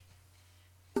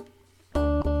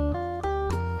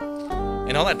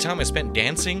And all that time I spent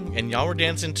dancing, and y'all were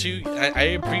dancing too. I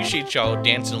appreciate y'all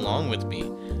dancing along with me,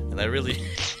 and I really.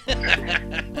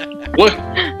 Look,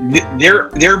 there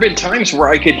have been times where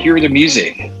I could hear the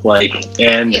music,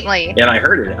 and I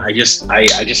heard it. I just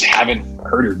haven't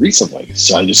heard it recently,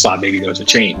 so I just thought maybe there was a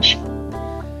change.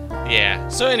 Yeah.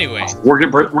 So anyway, we're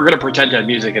gonna pretend that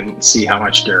music and see how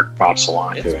much Derek pops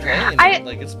along to it.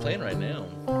 It's playing right now.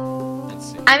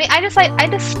 Let's see. I mean, I just like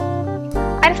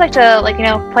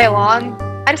to play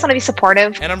along. I just want to be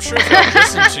supportive. And I'm sure if y'all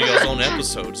listened to y'all's own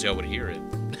episodes, y'all would hear it.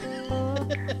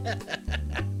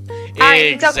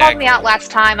 Alright, since y'all called me out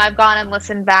last time, I've gone and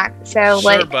listened back. So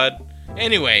sure, bud.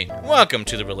 Anyway, welcome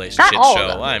to the Relationship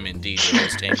Show. I'm indeed your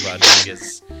host, Tank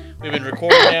Rodriguez. We've been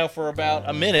recording now for about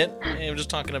a minute, and we're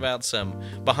just talking about some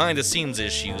behind-the-scenes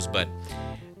issues. But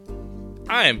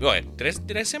I am. Wait,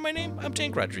 did I say my name? I'm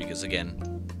Tank Rodriguez again.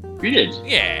 You did.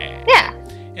 Yeah. Yeah.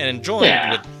 And join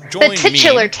the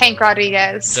titular Tank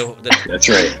Rodriguez. That's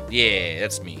right. Yeah,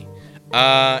 that's me.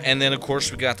 And then of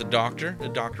course we got the doctor. The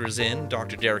doctor is in.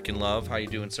 Dr. Derek in Love. How you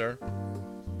doing, sir?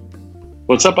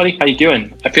 What's up, buddy? How you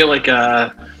doing? I feel like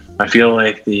the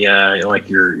like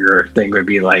your thing would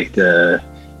be like the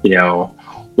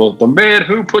the man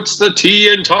who puts the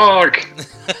tea in talk.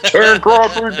 Tank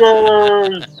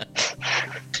Rodriguez.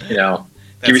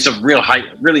 Give me some real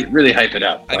hype. Really hype it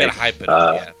up. I gotta hype it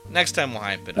up. Yeah. Next time we'll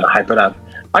hype it up. Hype it up.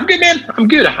 I'm good, man. I'm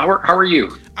good. How are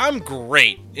you? I'm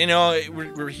great.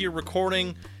 We're here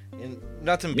recording, and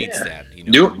nothing beats that.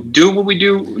 Doing what we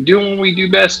do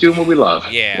best, doing what we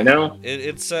love. Yeah.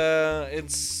 It's a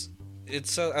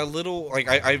little like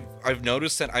I've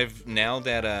noticed that I've been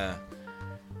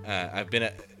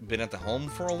at the home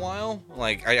for a while.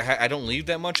 Like I don't leave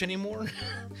that much anymore.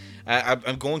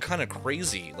 I'm going kind of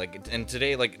crazy. And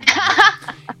today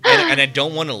and I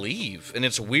don't want to leave. And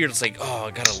it's weird. It's like, oh,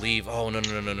 I gotta leave. Oh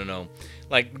no.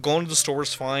 Like going to the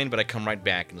store's fine, but I come right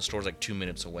back, and the store's like 2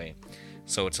 minutes away.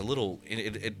 So it's a little.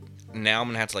 Now I'm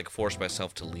gonna have to force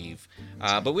myself to leave.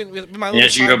 But with my little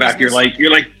as you go back, business,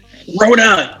 you're like,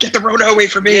 Rona, get the Rona away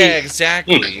from me. Yeah,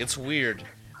 exactly. It's weird.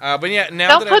 But yeah,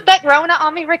 now don't put that Rona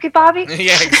on me, Ricky Bobby.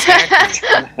 Yeah, exactly.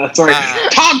 That's right.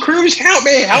 Tom Cruise, help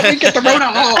me get the Rona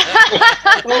off.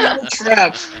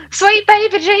 Trap. Sweet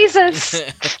baby Jesus.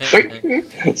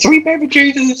 Sweet baby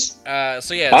Jesus.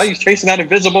 So yeah. Oh, he's chasing that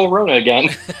invisible Rona again.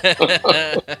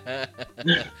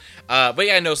 But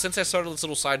yeah, no. Since I started this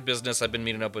little side business, I've been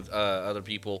meeting up with other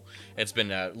people. It's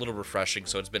been a little refreshing,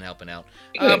 so it's been helping out.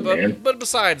 But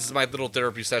besides my little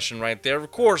therapy session right there, of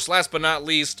course, last but not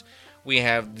least, we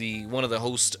have one of the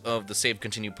hosts of the Save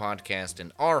Continue podcast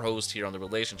and our host here on the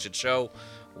Relationship Show.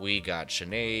 We got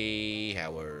Shanae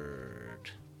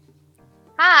Howard.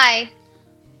 Hi.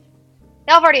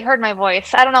 Y'all have already heard my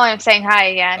voice. I don't know why I'm saying hi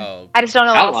again. Oh. I just don't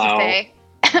know what else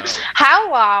to say.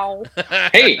 Hello.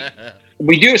 Hey,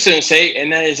 we do say,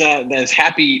 and that is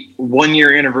happy 1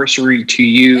 year anniversary to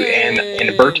you and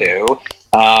Berto.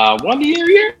 1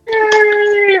 year.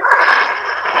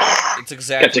 It's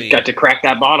exactly got to crack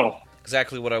that bottle.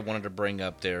 Exactly what I wanted to bring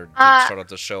up there to start off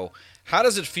the show. How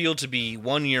does it feel to be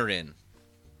 1 year in?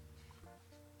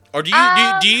 Or do you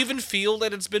even feel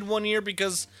that it's been 1 year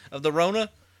because of the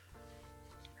Rona?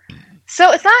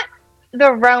 So it's not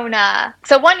the Rona.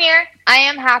 So 1 year, I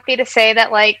am happy to say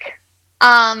that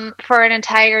for an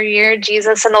entire year,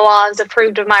 Jesus and the laws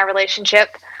approved of my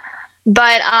relationship.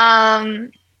 But yeah,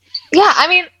 I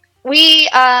mean, we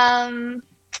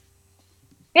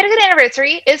had a good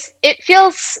anniversary. It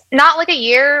feels not like a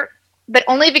year, but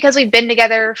only because we've been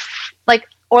together,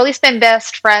 or at least been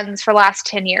best friends for the last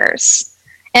 10 years.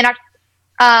 And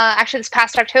actually, this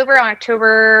past October, on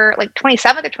October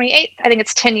 27th or 28th, I think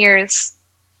it's 10 years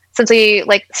since we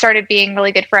started being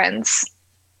really good friends.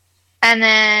 And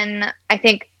then I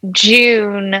think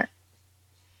June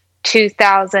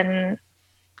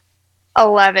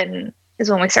 2011 is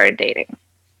when we started dating.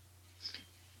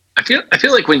 I feel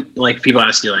like when people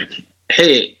ask you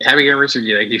hey, happy anniversary,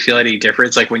 do you feel any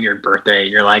difference? Like when your birthday,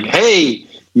 you're like, hey,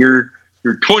 you're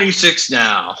 26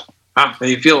 now. Do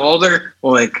you feel older?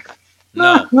 Well,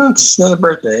 no, it's not a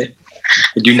birthday.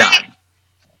 I do not.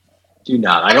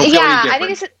 I don't feel any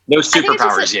different. No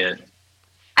superpowers yet.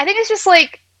 I think it's just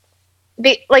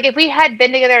if we had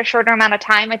been together a shorter amount of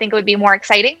time, I think it would be more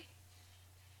exciting.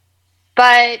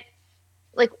 But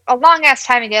a long ass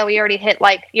time ago, we already hit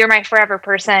you're my forever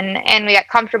person, and we got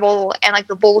comfortable and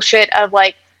the bullshit of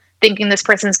thinking this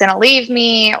person's gonna leave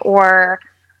me, or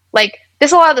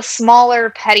there's a lot of the smaller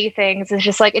petty things. It's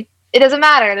just it doesn't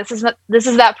matter. This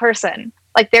is that person.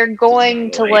 They're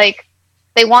going to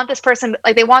they want this person.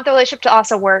 They want the relationship to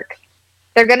also work.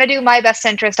 They're gonna do my best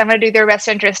interest. I'm gonna do their best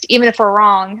interest, even if we're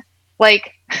wrong.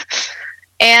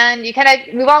 and you kind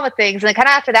of move on with things. And kind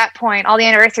of after that point, all the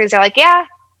anniversaries are like, yeah,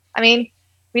 I mean,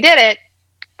 we did it,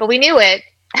 but we knew it.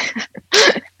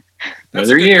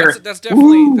 Another year. That's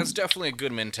definitely a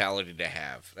good mentality to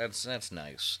have. That's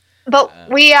nice. But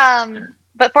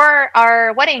but for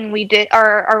our wedding, we did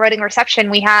our wedding reception.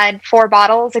 We had 4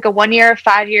 bottles, like a 1-year,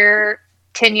 5-year,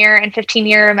 10-year, and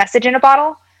 15-year message in a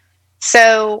bottle.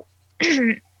 So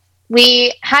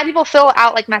we had people fill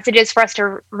out like messages for us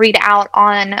to read out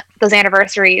on those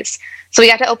anniversaries. So we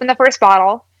got to open the first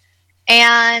bottle,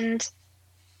 and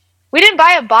we didn't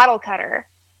buy a bottle cutter,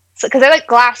 because they're like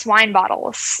glass wine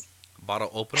bottles.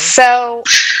 Bottle opener. So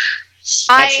That's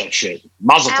that shit.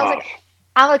 Mazel tov.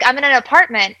 I'm in an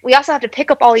apartment. We also have to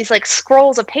pick up all these like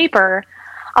scrolls of paper.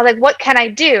 I was like, what can I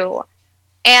do?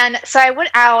 And so I went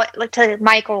out like to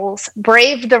Michael's,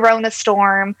 braved the Rona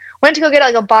storm, went to go get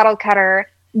like a bottle cutter.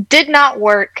 Did not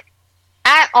work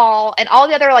at all. And all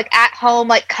the other like at home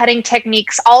like cutting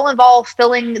techniques all involve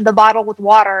filling the bottle with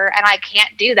water, and I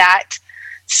can't do that.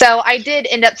 So I did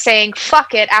end up saying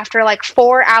fuck it after like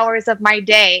 4 hours of my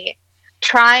day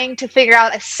trying to figure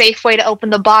out a safe way to open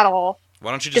the bottle.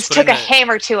 Why don't you just took a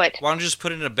hammer to it? Why don't you just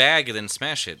put it in a bag and then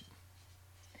smash it?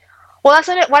 Well, that's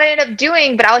what I ended up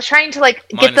doing, but I was trying to like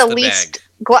get the least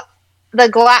the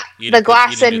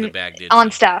glass and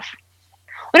on stuff.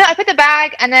 Well, no, I put the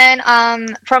bag, and then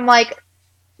from like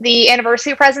the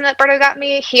anniversary present that Berto got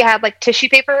me, he had like tissue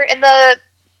paper in the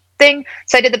thing,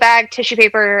 so I did the bag, tissue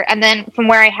paper, and then from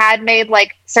where I had made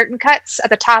like certain cuts at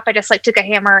the top, I just like took a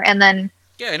hammer and then.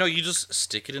 Yeah, I know. You just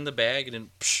stick it in the bag and then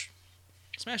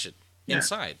smash it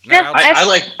inside. Yeah, No,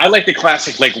 I like the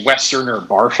classic like Westerner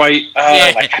bar fight.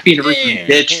 Like happy anniversary,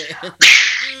 bitch.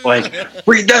 Like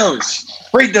read those.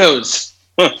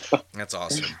 That's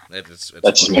awesome. That's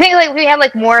I think like we had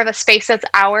like more of a space that's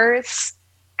ours.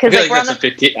 I feel like that's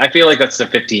 15. I feel like that's the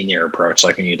 15-year approach.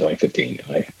 Like when you're doing 15,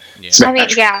 like I mean,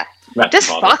 yeah, just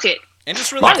fuck it. And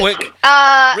just really quick.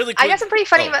 I got some pretty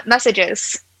funny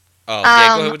messages. Oh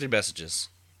yeah, go ahead with your messages.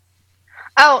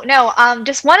 Oh no,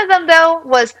 just one of them though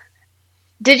was,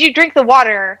 did you drink the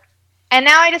water? And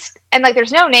now like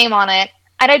there's no name on it,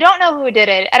 and I don't know who did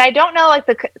it, and I don't know like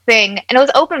the thing, and it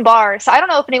was open bar, so I don't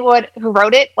know if anyone who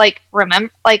wrote it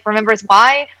remembers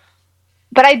why,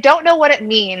 but I don't know what it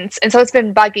means, and so it's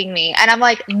been bugging me, and I'm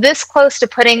like this close to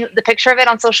putting the picture of it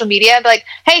on social media, and be like,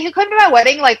 hey, who came to my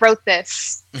wedding like wrote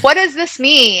this? What does this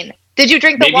mean? Did you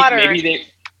drink the water?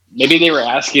 Maybe they were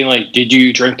asking like, did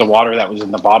you drink the water that was in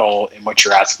the bottle in what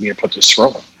you're asking me to put the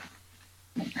scroll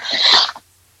in?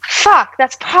 Fuck,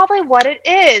 that's probably what it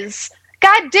is.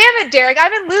 God damn it, Derek! I've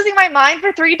been losing my mind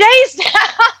for 3 days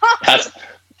now.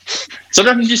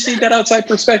 Sometimes you just need that outside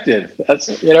perspective. That's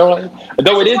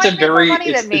though it is a very.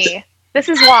 Money than me. This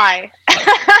is why.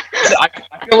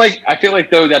 I feel like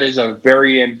though that is a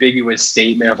very ambiguous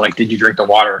statement of like, did you drink the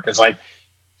water? Because like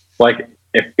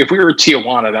if we were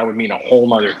Tijuana, that would mean a whole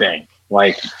nother thing.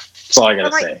 Like that's all I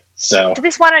gotta say. So do they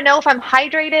just want to know if I'm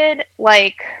hydrated?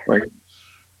 Like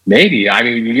maybe. I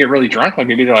mean, you get really drunk. Like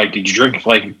maybe they're like, did you drink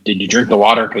the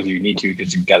water because you need to,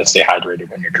 because you got to stay hydrated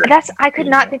when you're drinking. I could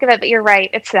not think of it, but you're right.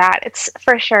 It's that. It's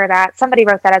for sure that somebody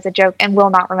wrote that as a joke and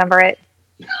will not remember it.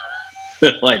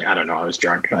 Like I don't know. I was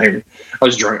drunk. I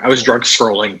was drunk. I was drunk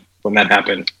scrolling when that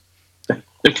happened.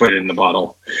 And put it in the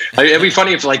bottle. I mean, it'd be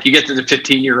funny if like you get to the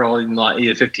 15-year-old and the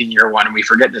 15-year one, and we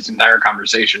forget this entire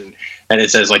conversation, and it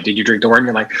says like, "Did you drink the water?" And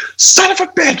you're like, "Son of a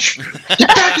bitch!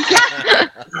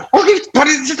 Or you put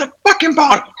it into the fucking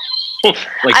bottle."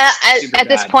 At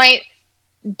this point,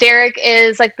 Derek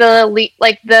is like the lead,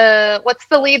 what's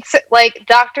the lead like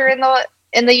doctor in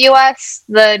the U.S.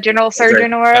 the general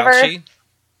surgeon or whatever.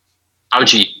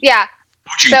 Fauci. Yeah.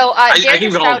 Fauci. So Derek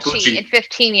is Fauci in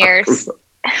 15 years.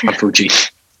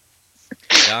 Fucci.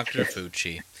 Dr.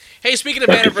 Fucci. Hey, speaking of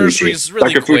anniversaries,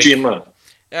 really Dr. quick. Fucci and love.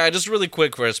 Just really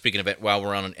quick for speaking of it, while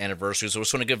we're on anniversaries, I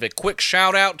just want to give a quick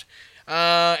shout out,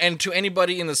 and to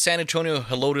anybody in the San Antonio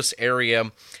Helotes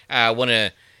area.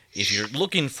 If you're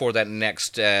looking for that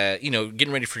next,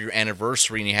 getting ready for your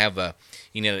anniversary, and you have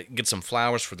get some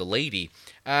flowers for the lady.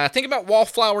 Think about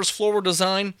Wallflowers Floral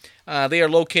Design. They are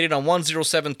located on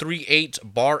 10738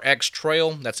 Bar X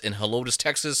Trail. That's in Helotes,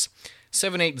 Texas.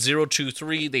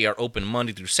 78023. They are open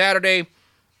Monday through Saturday,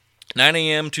 9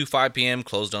 a.m. to 5 p.m.,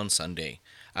 closed on Sunday.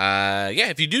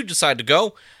 If you do decide to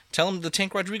go, tell them the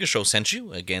Tank Rodriguez Show sent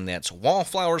you. Again, that's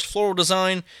Wallflowers Floral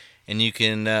Design, and you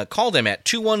can call them at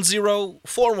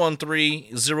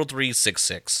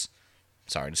 210-413-0366.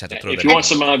 Sorry, just had to throw that in. If you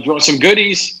want some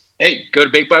goodies, hey, go to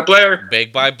Baked by Blair.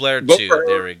 Baked by Blair, too.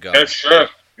 There we go. Yes, sir.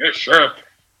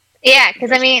 Yeah,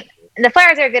 because I mean, the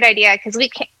flowers are a good idea because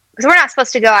because we're not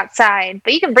supposed to go outside,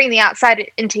 but you can bring the outside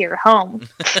into your home.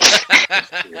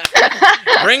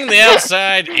 Bring the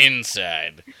outside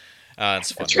inside.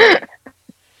 That's funny. That's right.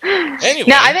 Anyway,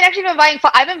 No,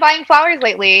 I've been buying flowers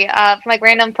lately from like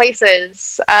random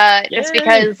places. Just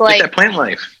because like get that plant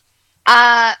life.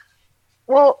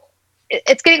 Well,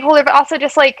 it's getting colder, but also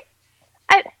just like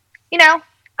I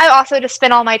also just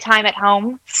spend all my time at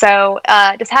home, so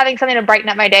just having something to brighten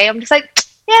up my day, I'm just like,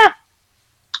 yeah.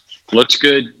 Looks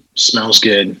good, smells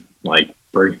good. Like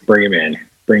bring him in.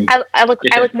 I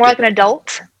look more like an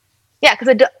adult. Yeah,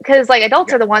 because like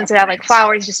adults are the ones that have like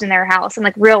flowers just in their house and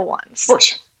like real ones. Of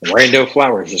course, rando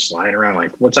flowers just lying around.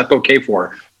 Like, what's that bouquet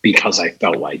for? Because I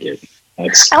felt like it. I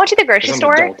went to the grocery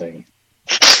store. Adulting.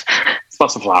 It's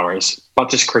about some flowers. I bought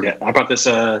this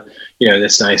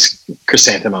this nice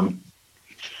chrysanthemum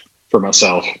for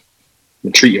myself.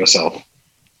 Treat yourself.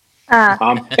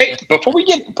 Hey, before we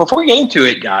get into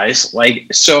it, guys,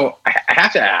 so I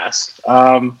have to ask.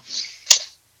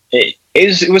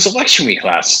 It was election week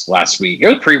last week. It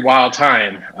was a pretty wild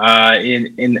time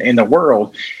in the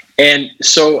world, and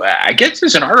so I guess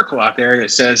there's an article out there that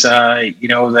says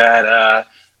that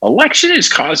election is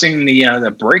causing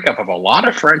the breakup of a lot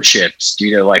of friendships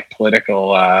due to like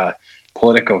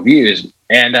political views,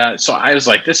 and so I was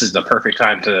like, this is the perfect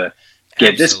time to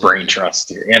get this brain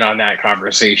trust in on that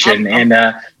conversation and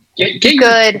get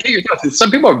your thoughts.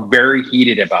 Some people are very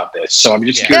heated about this, so I'm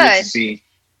just curious to see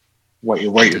what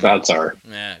your thoughts are.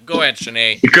 Yeah, go ahead,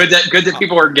 Shanae. Good that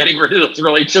people are getting rid of those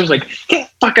relationships. Like, get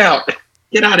the fuck out,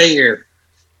 get out of here.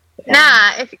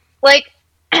 Nah, if like,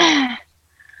 I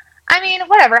mean,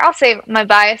 whatever. I'll say my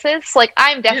biases. Like,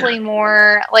 I'm definitely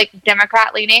more like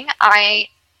Democrat leaning. I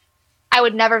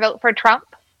would never vote for Trump.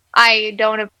 I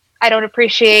don't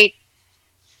appreciate.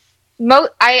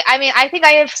 I think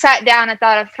I have sat down and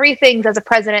thought of 3 things as a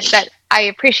president that I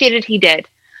appreciated he did.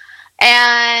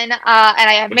 And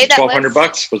I have made that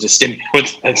 $1,200. Was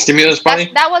it stimulus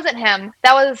money? That wasn't him.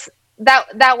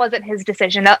 That wasn't his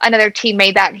decision. Another team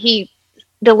made that. He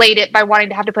delayed it by wanting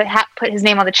to have to put his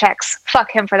name on the checks.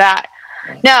 Fuck him for that.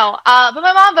 No, but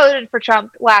my mom voted for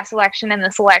Trump last election and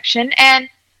this election, and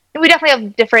we definitely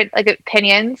have different like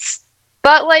opinions.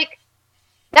 But like,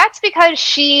 that's because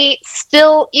she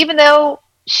still, even though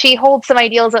she holds some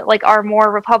ideals that like are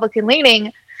more Republican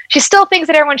leaning, she still thinks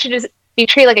that everyone should just be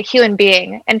treated like a human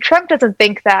being, and Trump doesn't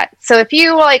think that. So if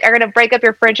you like are going to break up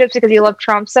your friendships because you love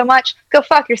Trump so much, go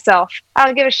fuck yourself. I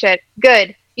don't give a shit.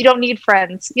 Good. You don't need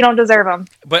friends. You don't deserve them.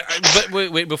 But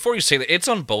wait, before you say that, it's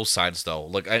on both sides though.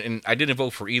 Look, I didn't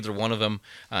vote for either one of them.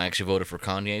 I actually voted for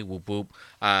Kanye. Whoop whoop.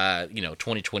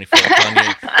 2024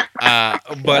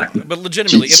 Kanye. But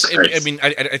legitimately,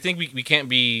 I think we can't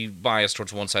be biased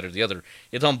towards one side or the other.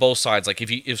 It's on both sides. Like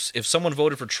if someone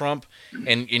voted for Trump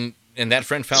and that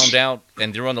friend found out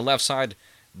and they're on the left side,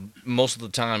 most of the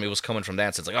time it was coming from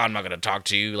that. So it's like, oh, I'm not going to talk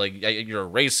to you. Like, you're a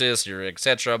racist, you're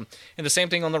etc. And the same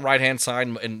thing on the right hand side.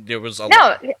 And there was a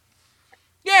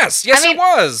Yes, it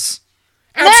was.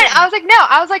 Then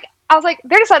I was like,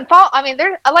 they're just unfollow. I mean,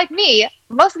 they're like me.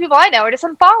 Most of the people I know are just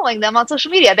unfollowing them on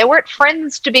social media. They weren't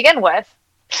friends to begin with.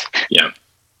 Yeah.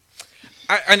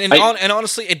 And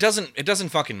honestly, it doesn't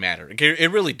fucking matter.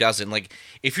 It really doesn't. Like,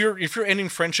 if you're ending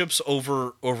friendships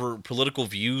over political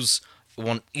views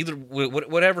on either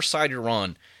whatever side you're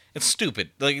on, it's stupid.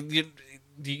 Like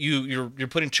you're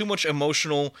putting too much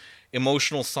emotional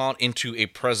thought into a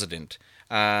president.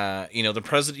 The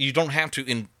president, you don't have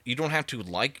to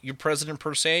like your president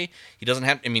per se. He doesn't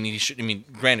have.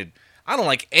 Granted, I don't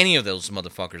like any of those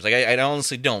motherfuckers. Like I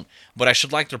honestly don't. But I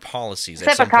should like their policies.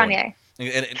 Except for Kanye.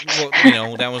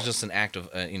 That was just an act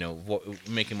of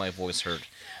making my voice heard.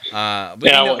 He got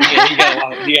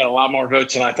a lot more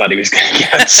votes than I thought he was going to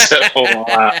get. So,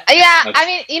 I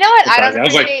mean, you know what? I don't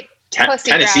appreciate pussy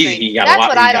Tennessee. grabbing. He got That's a lot.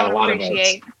 what I don't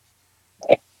appreciate.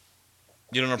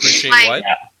 You don't appreciate what?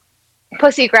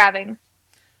 Pussy grabbing.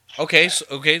 I don't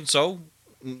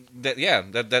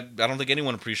think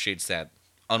anyone appreciates that.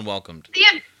 Unwelcomed.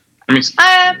 Yeah.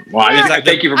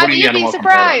 Thank you for putting me on. You'd be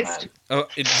surprised.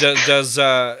 Does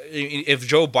if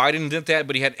Joe Biden did that,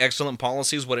 but he had excellent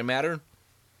policies, would it matter?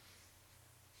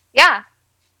 Yeah.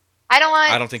 I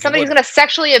don't think somebody who's going to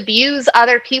sexually abuse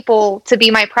other people to be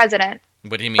my president.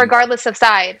 But regardless of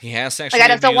side. He has sexually I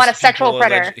just don't want a sexual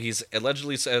predator. He's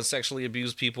allegedly sexually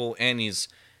abused people, and he's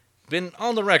been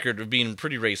on the record of being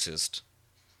pretty racist.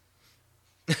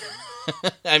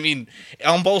 I mean,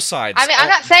 on both sides. I mean, I'm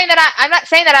not saying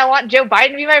that I want Joe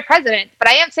Biden to be my president, but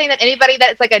I am saying that anybody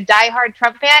that's like a diehard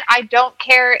Trump fan, I don't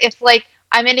care if like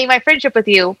I'm ending my friendship with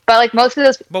you. But like most of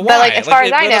those, but why? As far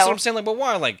as I know, that's what I'm saying. Like, but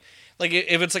why? Like Like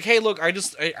if it's like, hey, look, I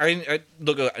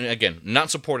look again,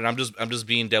 not supporting. I'm just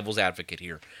being devil's advocate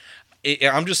here.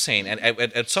 I'm just saying,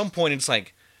 at some point, it's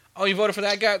like, oh, you voted for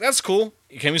that guy. That's cool.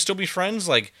 Can we still be friends?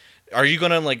 Like, are you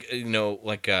gonna No,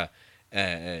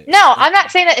 I'm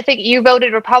not saying that if you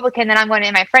voted Republican, then I'm going to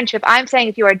end my friendship. I'm saying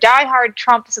if you're a diehard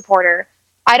Trump supporter,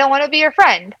 I don't want to be your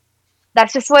friend.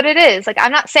 That's just what it is. Like,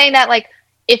 I'm not saying that, like,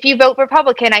 if you vote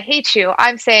Republican, I hate you.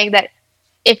 I'm saying that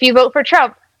if you vote for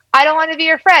Trump, I don't want to be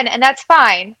your friend, and that's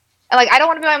fine. And, like, I don't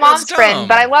want to be my mom's friend,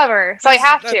 but I love her, so I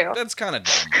have to. That's kind of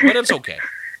dumb, but it's okay.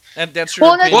 That's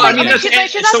your opinion.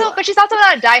 But she's also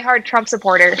not a diehard Trump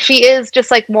supporter. She is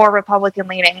just, like, more Republican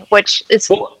leaning, which is...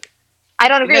 I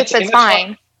don't agree with, but it's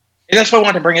fine. And that's why I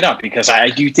wanted to bring it up, because I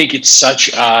do think it's such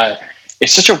a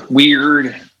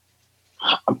weird,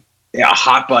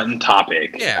 hot button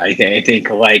topic. Yeah. I think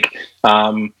like,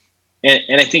 and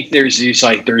I think there's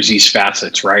these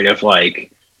facets, right? Of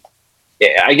like,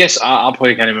 I guess I'll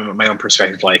put it kind of in my own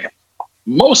perspective. Like,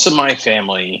 most of my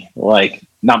family, like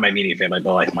not my immediate family,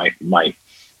 but like my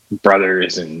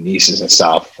brothers and nieces and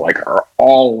stuff, like, are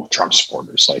all Trump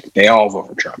supporters. Like, they all vote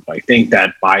for Trump. Like, think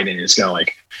that Biden is gonna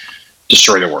like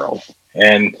destroy the world.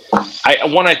 And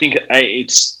I think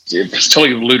it's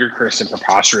totally ludicrous and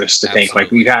preposterous to think like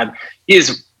he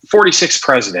is 46th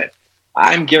president.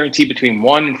 I'm guaranteed between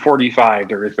 1 and 45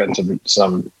 there has been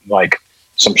some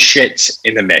shit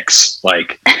in the mix.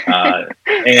 Like,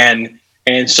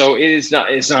 and so it's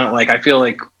not like, I feel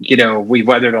like, we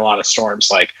weathered a lot of storms.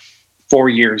 Like, 4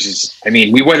 years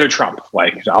we weathered Trump.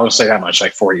 Like, I'll say that much,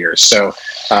 like 4 years. So,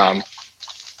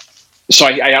 so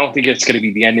I don't think it's going to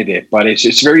be the end of it, but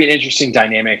it's very interesting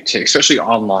dynamic to, especially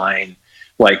online.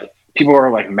 Like, people are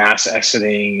like mass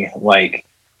exiting, like,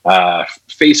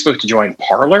 Facebook to join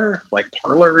Parler. Like,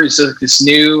 Parler is this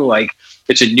new, like,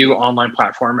 it's a new online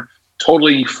platform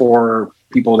totally for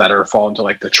people that are fall into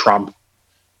like the Trump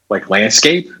like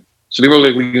landscape. So people are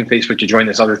like leaving Facebook to join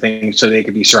this other thing so they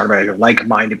could be surrounded by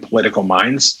like-minded political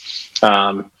minds,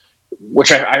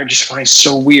 which I just find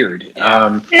so weird.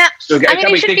 So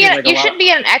you shouldn't be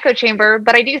in an echo chamber,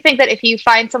 but I do think that if you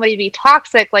find somebody to be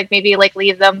toxic, like maybe like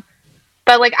leave them.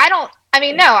 But like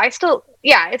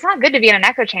it's not good to be in an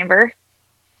echo chamber.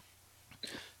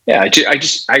 Yeah,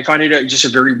 I find it just a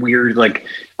very weird, like,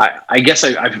 I guess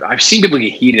I've seen people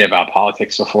get heated about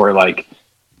politics before, like,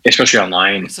 especially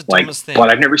online, like, but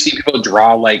I've never seen people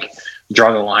draw the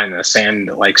line in the sand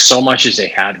like so much as they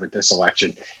had with this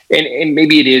election. And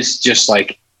maybe it is just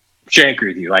like, I agree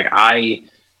with you. Like, I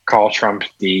call Trump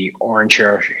the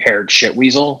orange-haired shit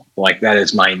weasel. Like, that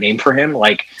is my name for him.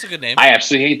 Like, it's a good name. I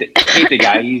absolutely hate the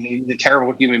guy. He's a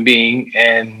terrible human being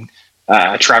and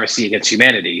a travesty against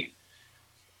humanity.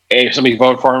 If somebody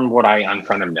voted for him, would I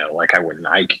unfriend him? No, like, I wouldn't.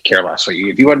 I could care less.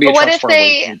 If you want to be a Trump supporter,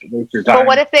 waste your time. But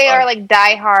what if they are like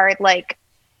diehard, like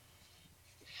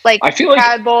I feel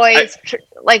Proud Boys?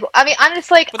 I'm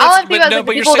just like, all I'm thinking about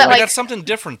people that like. That's something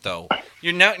different, though.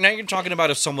 Now you're talking about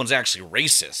if someone's actually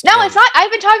racist. No, it's not.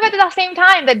 I've been talking about it at the same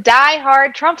time. The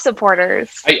diehard Trump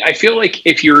supporters. I feel like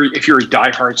if you're a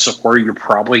diehard supporter, you're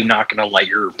probably not going to let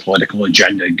your political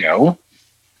agenda go.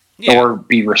 Yeah. Or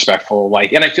be respectful,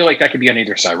 like, and I feel like that could be on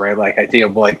either side, right? Like, I think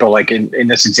of like, but like in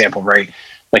this example, right?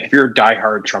 Like, if you're a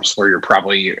diehard Trump supporter, you're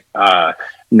probably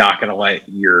not going to let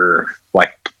your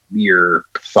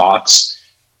thoughts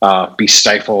be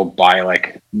stifled by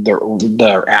like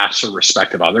the acts or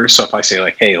respect of others. So if I say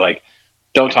like, hey, like,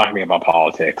 don't talk to me about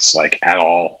politics, like, at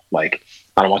all, like,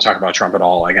 I don't want to talk about Trump at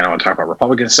all, like, I don't want to talk about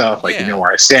Republican stuff, like, you know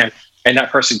where I stand, and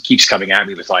that person keeps coming at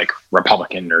me with like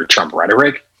Republican or Trump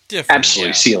rhetoric.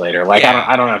 Absolutely. See you later. Like,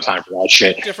 I don't have time for that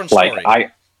shit. Different story.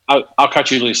 Like, I'll cut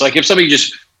you loose. Like, if somebody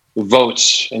just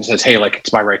votes and says, hey, like,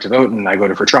 it's my right to vote, and I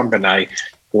voted for Trump, and I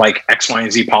like X, Y, and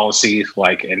Z policy,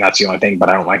 like, and that's the only thing, but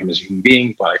I don't like him as a human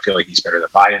being, but I feel like he's better than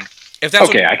Biden. If that's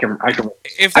okay, I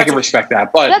can respect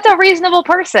that. But that's a reasonable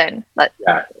person. But,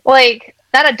 like,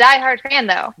 not a diehard fan,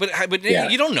 though. But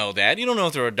you don't know that. You don't know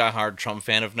if they're a diehard Trump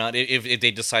fan, if not, if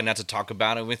they decide not to talk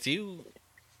about it with you.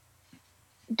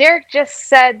 Derek just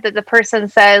said that the person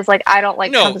says, like, I don't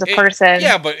like Trump as a person.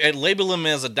 Yeah, but label him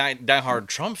as a diehard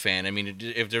Trump fan. I mean,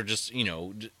 if they're just,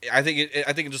 I think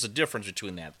it's just a difference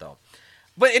between that, though.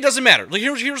 But it doesn't matter. Like,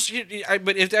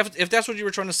 but if that's what you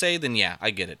were trying to say, then yeah,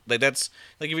 I get it. Like, that's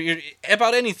like, if you're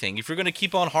about anything, if you're gonna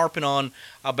keep on harping on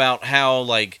about how,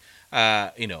 like,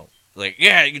 like,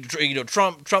 yeah,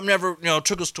 Trump never,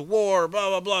 took us to war, blah,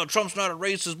 blah, blah. Trump's not a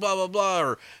racist, blah, blah, blah.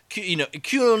 Or,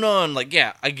 QAnon. Like,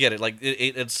 yeah, I get it. Like,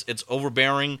 it's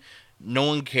overbearing. No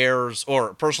one cares.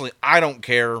 Or, personally, I don't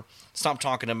care. Stop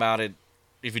talking about it.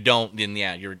 If you don't, then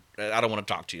yeah, I don't want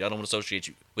to talk to you. I don't want to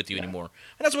associate with you anymore.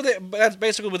 And that's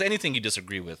basically with anything you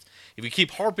disagree with. If you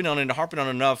keep harping on it and harping on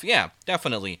it enough, yeah,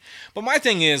 definitely. But my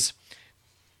thing is,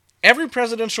 every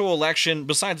presidential election,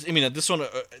 besides, I mean, this one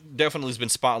definitely has been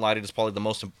spotlighted as probably the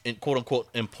most quote unquote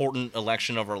important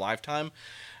election of our lifetime.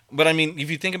 But I mean,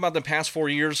 if you think about the past 4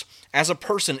 years, as a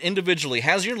person individually,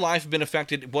 has your life been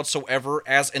affected whatsoever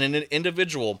as an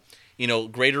individual,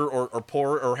 greater or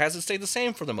poorer, or has it stayed the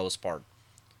same for the most part?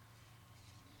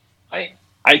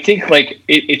 I think like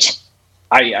it's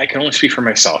I can only speak for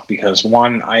myself because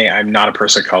one, I'm not a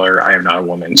person of color. I am not a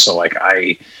woman. So like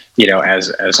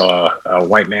as a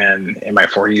white man in my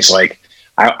 40s, like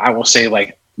I will say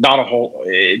like not a whole,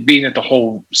 being that the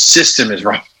whole system is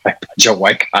run by a bunch of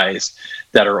white guys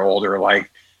that are older, like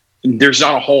there's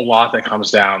not a whole lot that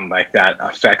comes down like that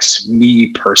affects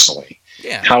me personally.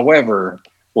 Yeah. However,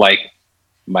 like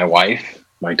my wife,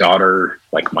 my daughter,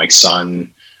 like my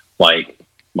son, like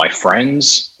my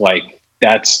friends, like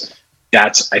that's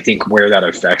I think where that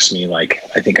affects me, like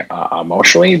I think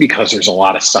emotionally, because there's a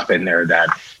lot of stuff in there that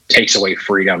takes away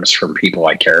freedoms from people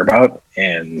I care about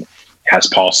and has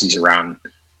policies around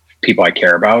people I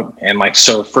care about. And like,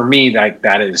 so for me,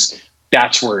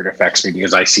 that's where it affects me,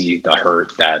 because I see the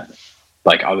hurt that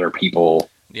like other people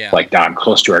like that I'm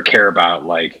close to or care about,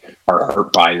 like are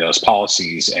hurt by those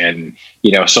policies. And,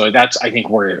 so that's, I think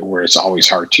where it's always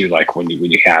hard to, like when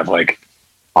you have like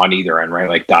on either end, right?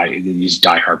 Like these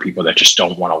diehard people that just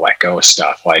don't want to let go of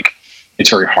stuff. Like it's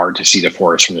very hard to see the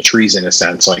forest from the trees in a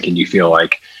sense. Like, and you feel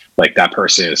like that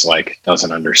person is like,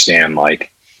 doesn't understand,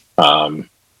 like, they're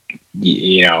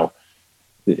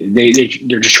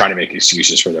just trying to make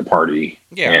excuses for their party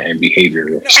and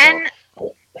behavior.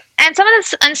 And some of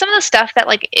the stuff that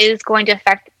like is going to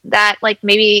affect that, like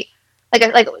maybe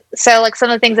like some of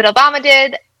the things that Obama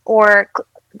did or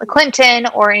Clinton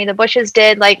or any of the Bushes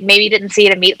did, like maybe you didn't see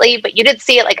it immediately, but you did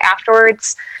see it like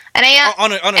afterwards. And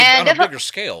on a bigger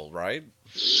scale, right?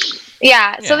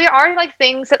 Yeah. So there are like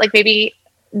things that like maybe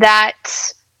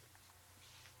that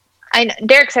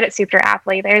Derek said it super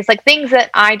aptly. There's like things that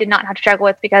I did not have to struggle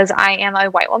with because I am a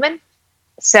white woman.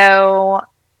 So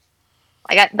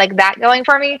I got like that going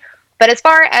for me. But as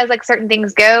far as like certain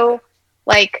things go,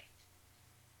 like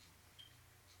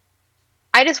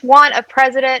I just want a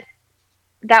president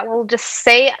that will just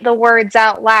say the words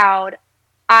out loud,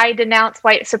 I denounce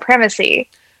white supremacy.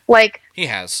 Like he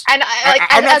has, and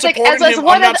as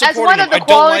one of the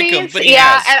qualities, and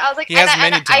I was like, he has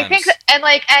many times. I think,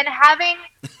 and having,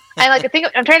 and like I think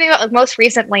I'm trying to think about like most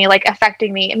recently, like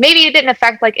affecting me. Maybe it didn't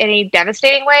affect like any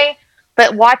devastating way,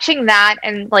 but watching that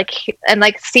and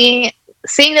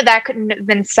seeing that couldn't have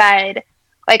been said,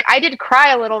 like I did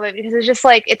cry a little bit because it's just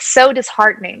like it's so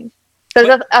disheartening. So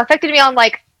it affected me on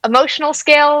like emotional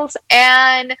scales,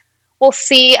 and we'll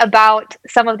see about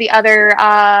some of the other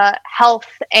health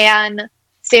and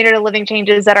standard of living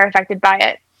changes that are affected by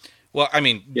it. Well, I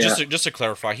mean, just to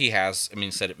clarify, he has,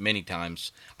 said it many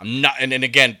times. I'm not, and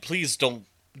again, please don't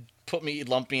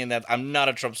lump me in that. I'm not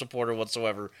a Trump supporter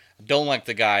whatsoever. I don't like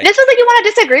the guy. This was like you want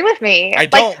to disagree with me. I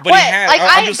don't, but he has. Like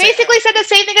I basically said the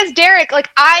same thing as Derek. Like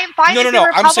I'm fine as a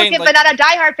Republican, but not a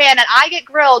diehard fan, and I get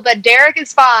grilled, but Derek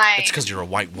is fine. It's because you're a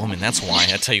white woman. That's why.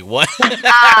 I tell you what. It's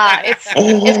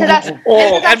because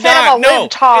I'm not. No,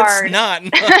 it's not.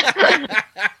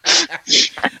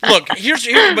 Look,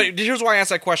 here's why I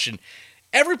asked that question.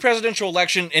 Every presidential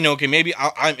election, and okay, maybe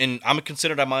I'm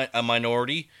considered a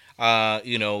minority. A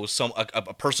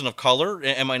person of color.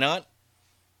 Am I not?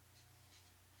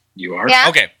 You are? Yeah.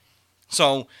 Okay.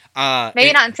 So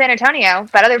maybe not in San Antonio,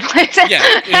 but other places.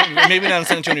 Yeah, maybe not in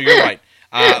San Antonio. You're right.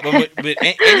 But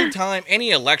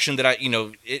any election that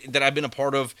that I've been a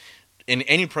part of, and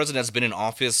any president that's been in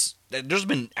office, there's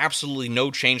been absolutely no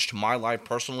change to my life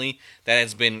personally that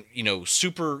has been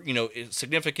super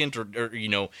significant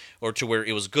or to where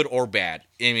it was good or bad.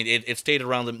 I mean, it stayed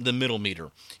around the middle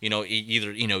meter.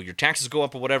 Either your taxes go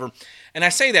up or whatever. And I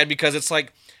say that because it's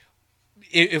like,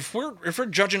 if we're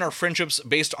judging our friendships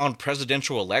based on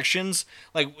presidential elections,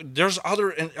 like there's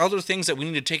other things that we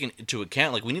need to take into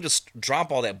account. Like we need to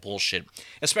drop all that bullshit,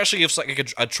 especially if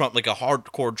like a Trump, like a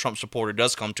hardcore Trump supporter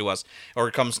does come to us or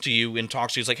comes to you and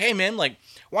talks to you. It's like, hey man, like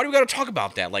why do we got to talk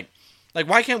about that? Like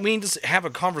why can't we just have a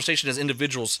conversation as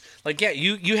individuals? Like yeah,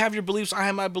 you have your beliefs, I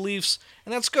have my beliefs,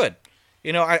 and that's good.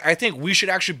 I think we should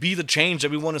actually be the change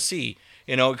that we want to see.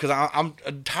 Because I'm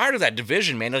tired of that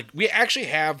division, man. Like we actually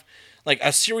have like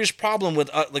a serious problem with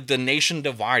like the nation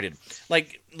divided.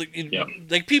 Like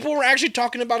like people were actually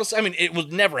talking about us. I mean, it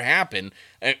would never happen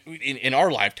in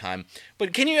our lifetime.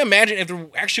 But can you imagine if there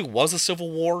actually was a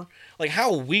civil war? Like,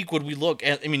 how weak would we look?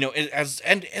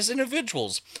 As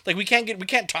individuals, like we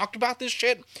can't talk about this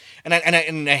shit. And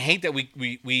I hate that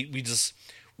we just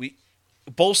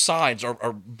both sides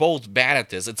are both bad at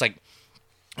this. It's like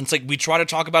we try to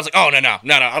talk about it, it's like, oh no,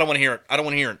 I don't want to hear it. I don't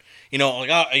want to hear it.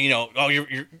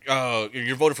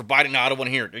 You're voted for Biden. No, I don't want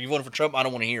to hear it. You voted for Trump. I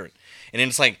don't want to hear it. And then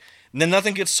it's like, then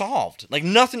nothing gets solved, like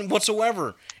nothing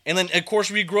whatsoever. And then of course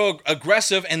we grow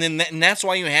aggressive, and then and that's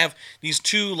why you have these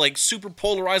two like super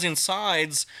polarizing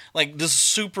sides, like this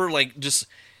super like just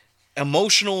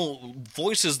emotional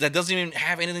voices that doesn't even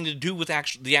have anything to do with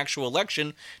the actual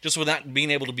election, just without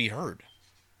being able to be heard.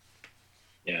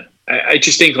 Yeah, I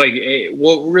just think like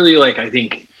what really like I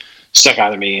think stuck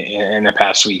out of me in the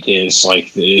past week is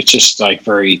like it's just like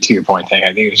very to your point thing.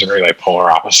 I think it was a very like polar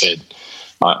opposite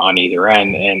on either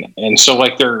end, and so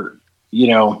like they're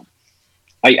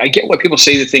I get what people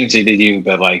say the things they do,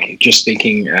 but like just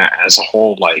thinking as a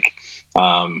whole, like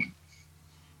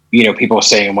people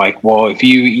saying like, well, if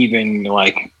you even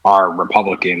like are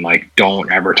Republican, like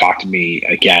don't ever talk to me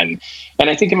again. And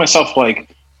I think to myself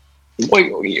like,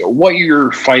 what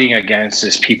you're fighting against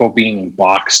is people being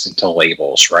boxed into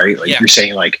labels, right? Like you're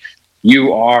saying like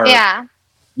you are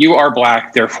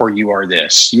black, therefore you are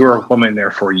this. You are a woman,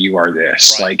 therefore you are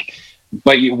this. Right. Like,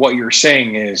 but what you're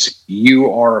saying is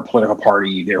you are a political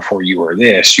party, therefore you are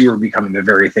this. You are becoming the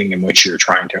very thing in which you're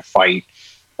trying to fight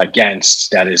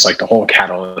against. That is like the whole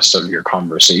catalyst of your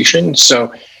conversation.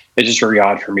 So it's just very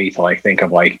odd for me to like think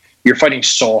of like you're fighting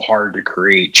so hard to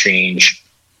create change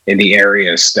in the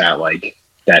areas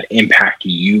that impact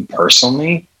you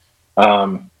personally.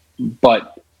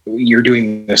 But you're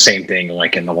doing the same thing,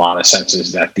 like in a lot of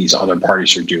senses that these other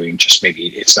parties are doing, just maybe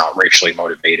it's not racially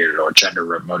motivated or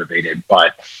gender motivated,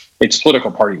 but it's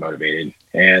political party motivated.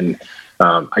 And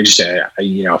I just,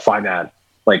 find that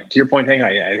like to your point thing,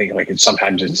 I think like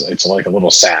sometimes it's like a little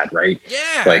sad, right?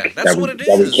 Yeah. Like that's what it is.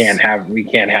 That we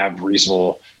can't have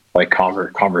reasonable like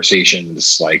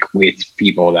conversations like with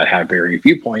people that have varying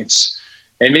viewpoints.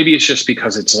 And maybe it's just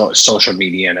because it's social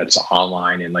media and it's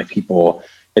online and like people,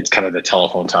 it's kind of the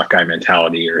telephone tough guy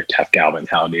mentality or tough gal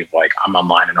mentality of like, I'm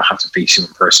online and I don't have to face you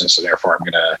in person. So therefore I'm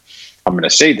going to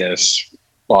say this,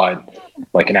 but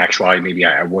like in actuality, maybe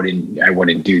I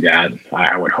wouldn't do that.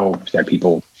 I would hope that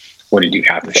people wouldn't do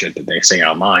half the shit that they say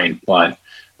online, but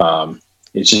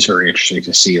it's just very interesting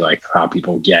to see like how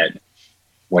people get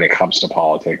when it comes to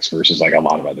politics versus like a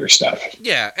lot of other stuff.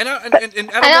 Yeah. And I don't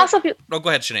know. Oh, go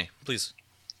ahead, Shanae, please.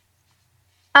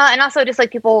 And also just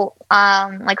like people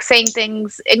like saying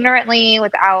things ignorantly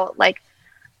without like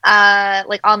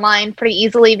online pretty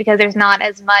easily because there's not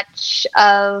as much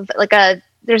of like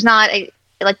there's not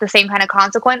like the same kind of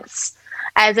consequence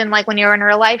as in like when you're in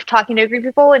real life talking to a group of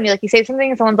people and you say something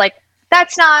and someone's like,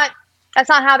 that's not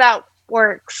how that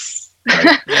works.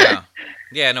 Right.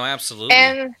 Yeah, no, absolutely.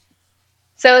 And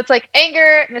so it's like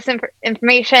anger,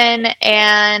 misinformation,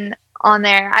 and on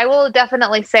there. I will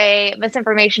definitely say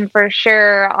misinformation for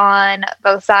sure on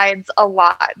both sides a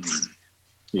lot.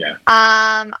 Yeah.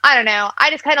 I don't know.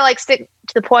 I just kind of like stick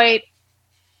to the point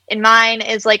in mine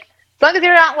is like, as long as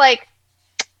you're not like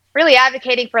really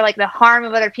advocating for like the harm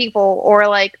of other people or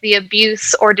like the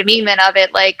abuse or demeanment of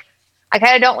it, like I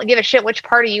kind of don't give a shit which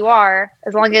party you are,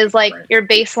 as long as like your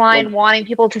baseline wanting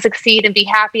people to succeed and be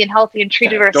happy and healthy and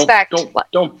treated with respect.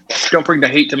 Don't bring the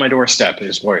hate to my doorstep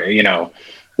is what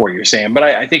what you're saying. But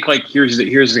I think like here's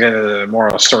the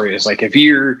moral story is like if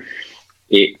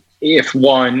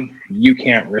one, you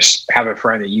can't have a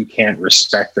friend that you can't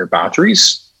respect their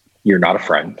boundaries, you're not a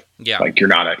friend. Yeah. Like you're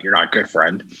not a good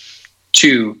friend.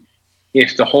 Two,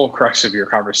 if the whole crux of your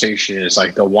conversation is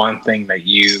like the one thing that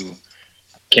you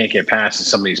can't get past is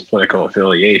somebody's political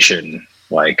affiliation,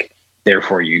 like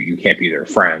therefore you can't be their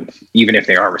friend, even if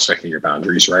they are respecting your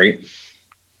boundaries, right?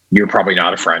 You're probably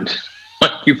not a friend.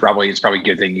 It's probably a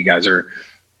good thing you guys are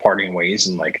parting ways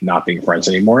and like not being friends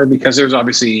anymore, because there's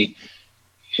obviously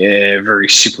a very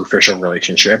superficial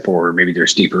relationship, or maybe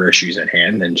there's deeper issues at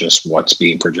hand than just what's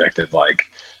being projected. Like,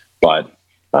 but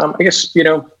I guess,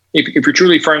 if you're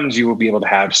truly friends, you will be able to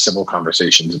have civil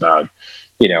conversations about,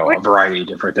 a variety of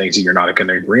different things that you're not going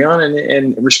to agree on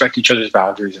and respect each other's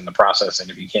boundaries in the process. And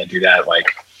if you can't do that,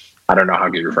 like, I don't know how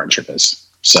good your friendship is.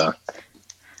 So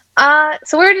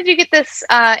where did you get this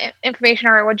information,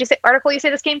 or what did you say article you say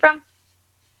this came from?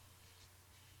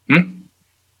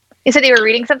 You said you were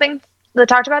reading something that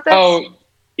talked about this? Oh,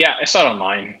 yeah, I saw it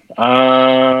online.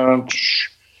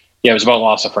 Yeah, it was about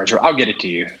loss of friendship. I'll get it to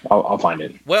you. I'll find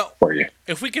it for you.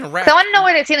 If we can wrap... So I want to know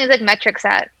where they're seeing these like metrics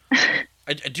at.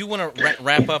 I do want to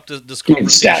wrap up this Give me the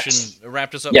conversation.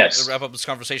 stats. Yes. Wrap up this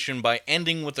conversation by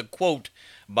ending with a quote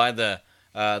by the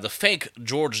fake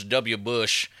George W.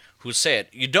 Bush, who said,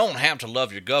 "You don't have to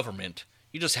love your government.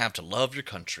 You just have to love your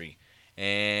country."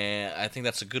 And I think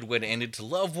that's a good way to end it. To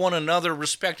love one another,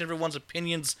 respect everyone's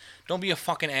opinions. Don't be a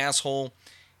fucking asshole,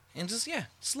 and just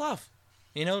love.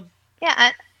 You know.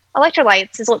 Yeah,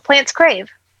 electrolytes is what plants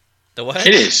crave. The what?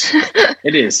 It is.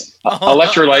 It is.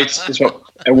 Electrolytes is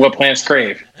what plants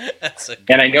crave.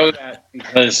 And I know that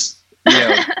because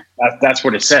that's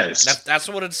what it says. That's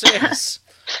what it says.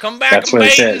 Come back. That's what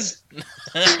it says.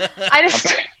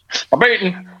 I'm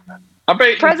baiting.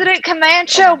 President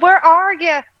Camacho, where are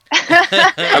you?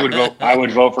 I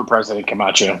would vote for President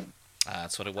Camacho.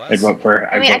 That's what it was. I'd vote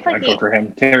for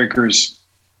him. Terry Crews.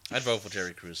 I'd vote for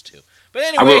Terry Crews too. But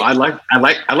anyway, I like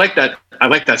that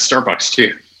Starbucks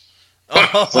too.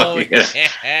 Oh, you can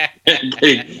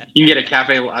get a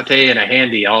cafe latte and a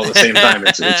handy all at the same time.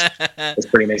 It's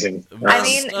pretty amazing. I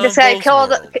mean, just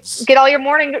get all your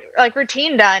morning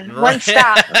routine done. Right. One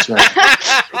stop. That's right.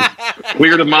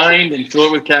 Clear the mind and fill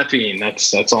it with caffeine.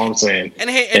 That's all I'm saying. And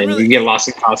hey, and really, you get lost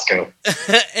at Costco.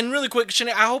 And really quick,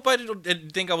 Shanae, I hope I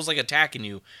didn't think I was attacking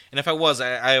you. And if I was,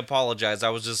 I apologize. I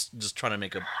was just trying to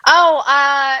make a. No.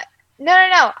 And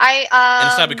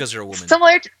it's not because you're a woman.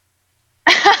 Similar.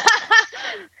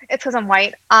 It's because I'm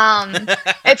white.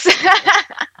 It's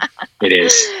It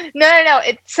is. No.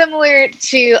 It's similar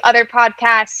to other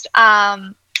podcasts.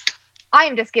 I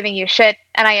am just giving you shit,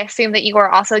 and I assume that you are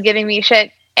also giving me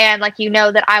shit. And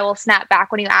that I will snap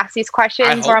back when you ask these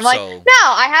questions, where I'm like, no,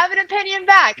 I have an opinion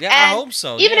back. Yeah, and I hope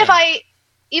so. Even if I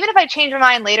change my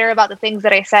mind later about the things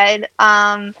that I said,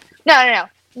 no,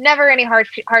 never any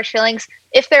harsh feelings.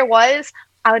 If there was,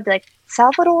 I would be like,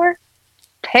 Salvador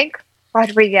Pink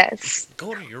Rodriguez,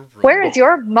 go to your room. Where is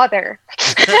your mother?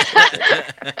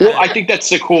 Well, I think that's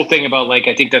the cool thing about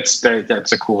I think that's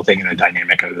a cool thing in the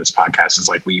dynamic of this podcast is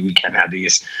we can have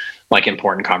these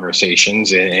important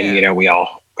conversations and we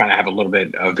all kind of have a little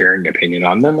bit of varying opinion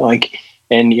on them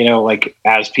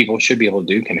as people should be able to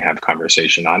do, can have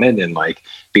conversation on it and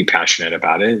be passionate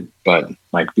about it, but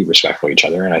be respectful of each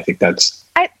other. And I think that's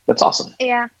awesome.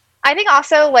 Yeah. I think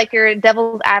also your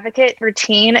devil's advocate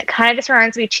routine kind of just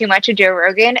reminds me too much of Joe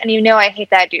Rogan, and I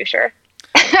hate that doucher.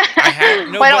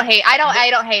 I don't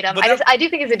hate him. I do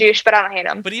think he's a douche, but I don't hate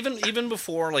him. But even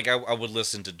before, I would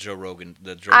listen to Joe Rogan,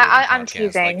 the Joe Rogan I'm podcast.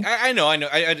 teasing. I know.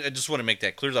 I just want to make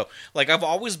that clear though. I've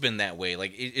always been that way.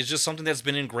 It's just something that's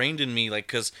been ingrained in me.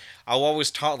 Because I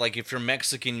always taught if you're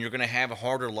Mexican, you're gonna have a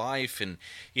harder life, and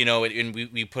and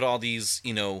we put all these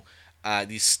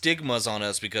these stigmas on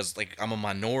us because I'm a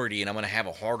minority and I'm gonna have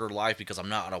a harder life because I'm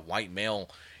not a white male,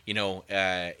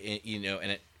 and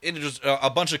it's just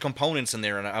a bunch of components in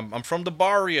there, and I'm from the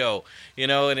barrio,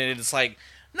 and it's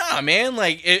nah, man,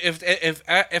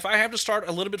 if I have to start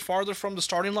a little bit farther from the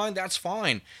starting line, that's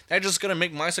fine. That's just gonna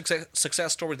make my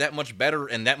success story that much better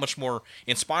and that much more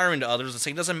inspiring to others. And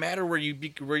saying, doesn't matter where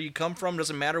you come from,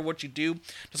 doesn't matter what you do,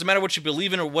 doesn't matter what you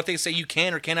believe in or what they say you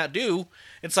can or cannot do.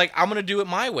 It's I'm gonna do it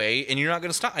my way, and you're not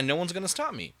gonna stop, and no one's gonna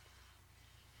stop me.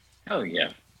 Oh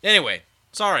yeah. Anyway,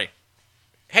 sorry.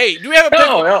 Hey, do we have a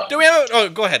pickle? No. Do we have a? Oh,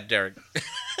 go ahead, Derek.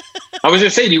 I was gonna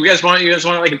say, do you guys want a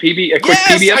quick PB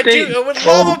update? Yes, I do. I would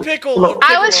love a pickle.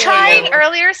 I was trying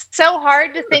earlier so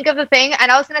hard to think of the thing,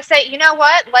 and I was gonna say, you know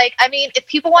what? If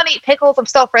people want to eat pickles, I'm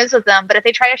still friends with them. But if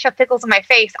they try to shove pickles in my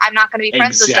face, I'm not gonna be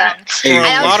friends with them. For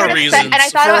a lot of reasons. And I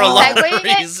thought about segueing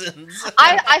it.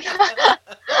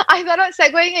 I thought about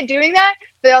segueing and doing that,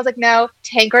 but I was like, no.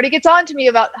 Tank already gets on to me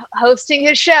about hosting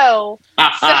his show.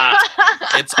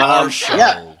 It's our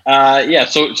show. Yeah.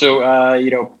 So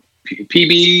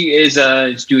PB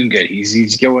is doing good.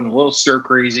 He's going a little stir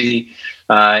crazy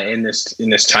in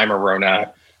this time of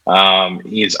Rona. I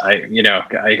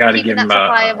got to give him a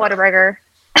supply of Whataburger.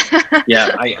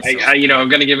 Yeah, I'm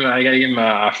gonna give him. I gotta give him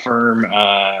a firm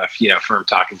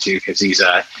talking to, because he's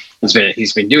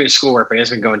been doing schoolwork, but he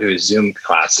hasn't been going to his Zoom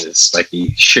classes like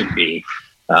he should be.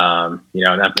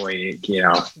 That boy,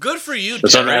 good for you.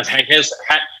 So as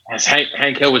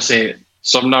Hank Hill would say,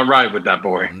 something not right with that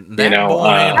boy.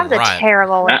 That was a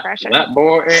terrible impression. That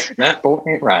boy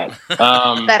ain't right.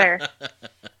 Better.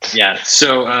 Yeah.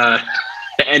 So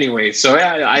anyway,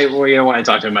 I when I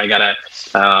talk to him, I gotta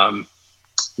have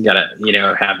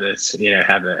this,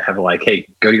 have hey,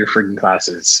 go to your freaking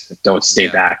classes. Don't stay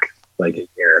back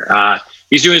here.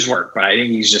 He's doing his work, but I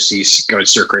think he's going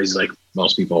stir crazy like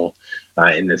most people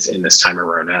in this time of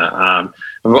Rona.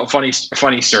 Funny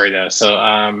story though.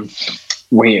 So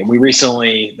we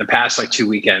recently, the past 2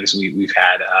 weekends, we've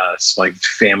had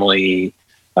family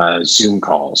Zoom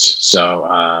calls.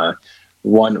 So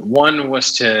One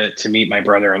was to meet my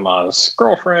brother-in-law's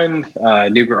girlfriend,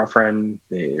 new girlfriend.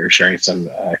 They're sharing some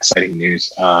exciting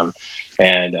news. And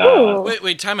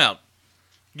wait, time out.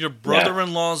 Your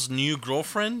brother-in-law's new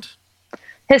girlfriend?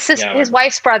 His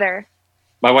wife's brother.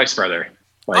 My wife's brother.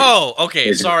 Like, oh,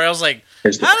 okay. Sorry, I was like, how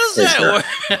does that work?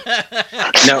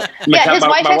 No, his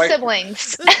wife has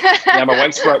siblings. Yeah, my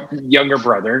wife's younger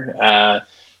brother.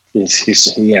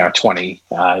 He's 20. He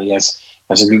has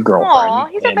a new girlfriend. Aw,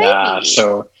 he's a baby.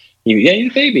 So he's a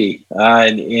baby.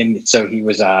 And so he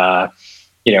was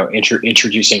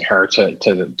introducing her to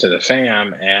the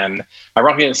fam, and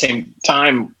ironically at the same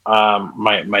time,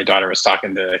 my daughter was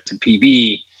talking to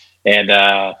PB,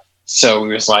 and so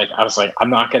I was like, I'm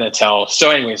not gonna tell.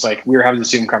 So anyways, like we were having the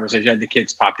Zoom conversation, the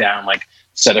kids popped down, like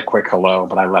said a quick hello,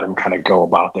 but I let them kind of go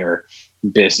about their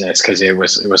business because it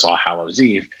was All Hallows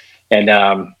Eve, and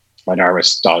my daughter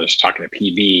was talking to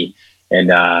PB,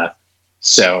 and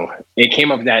so it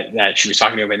came up that she was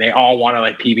talking to him, and they all wanted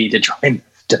like PB to join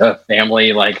the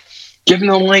family, like give him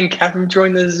the link, have him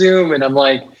join the Zoom, and I'm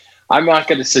like, I'm not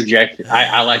going to subject.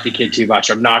 I like the kid too much.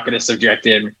 I'm not going to subject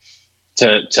him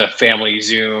to family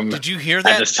Zoom. Did you hear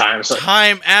that? At this time, so,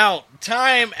 time out.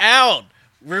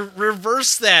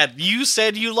 Reverse that. You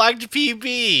said you liked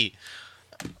PB.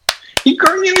 He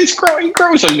grows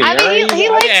on me. I mean,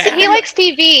 right? he likes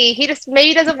PB. He just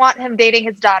maybe doesn't want him dating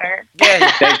his daughter.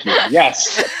 Yeah, thank you.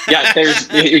 Yes, yeah. There's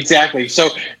exactly. So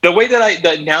the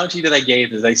analogy that I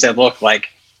gave is I said, look, like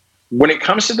when it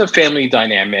comes to the family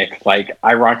dynamic, like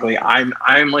ironically, I'm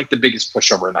like the biggest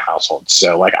pushover in the household.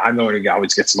 So like I'm the one who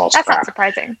always gets the most. That's crap. not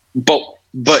surprising. But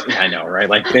I know, right?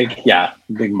 Like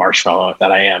big marshmallow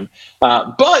that I am.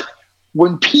 But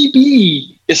when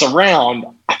PB is around,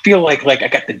 I feel like I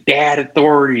got the dad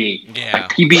authority. Yeah. Like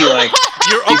PB, like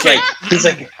you're okay. He's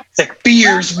like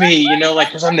fears me, like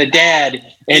because I'm the dad,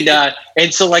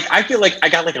 and so like I feel like I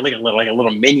got like a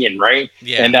little minion, right?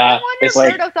 Yeah. And I wonder it's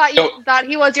like thought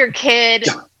he was your kid.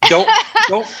 Don't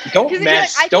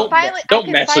mess. Like, don't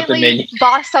mess with the minion.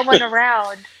 Boss someone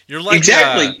around. You're like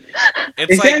exactly.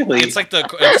 It's like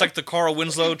the Carl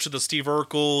Winslow to the Steve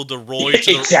Urkel, the Roy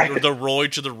to the Roy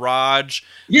to the Raj.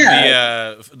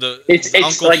 Yeah. It's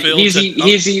Uncle like Phil he's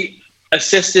the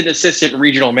assistant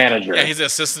regional manager. Yeah, he's the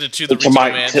assistant to the regional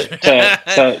manager.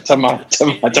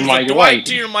 To my Dwight.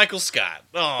 To your Michael Scott.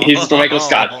 Oh. He's the Michael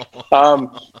Scott.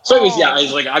 So it was, I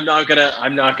was like, I'm not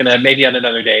gonna maybe on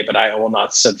another day, but I will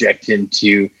not subject him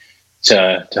to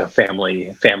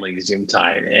family Zoom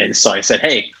time. And so I said,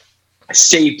 hey, I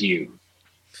saved you,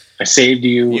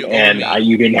 and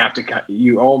you didn't have to.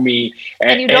 You owe me,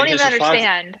 and you don't even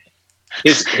understand.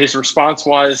 His response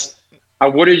was, I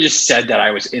would have just said that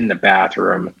I was in the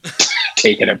bathroom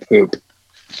taking a poop.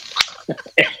 And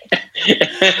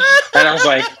I was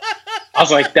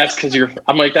like, that's because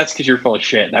you're full of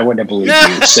shit. And I wouldn't have believed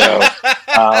you. So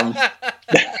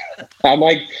I'm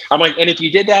like, and if you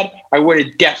did that, I would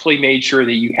have definitely made sure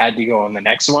that you had to go on the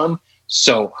next one.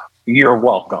 So you're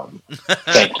welcome.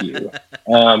 Thank you.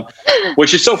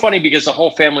 Which is so funny because the whole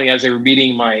family, as they were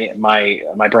meeting my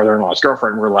brother-in-law's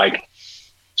girlfriend, were like,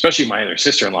 especially my other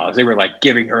sister-in-laws, they were like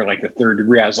giving her like the third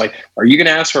degree. I was like, are you going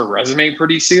to ask for a resume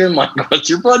pretty soon? Like, what's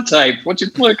your blood type? What's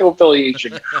your political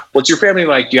affiliation? What's your family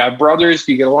like? Do you have brothers?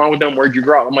 Do you get along with them? Where'd you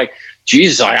grow up? I'm like,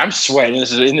 Jesus, I'm sweating.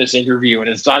 This is in this interview and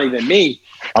it's not even me.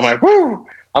 I'm like, whoo.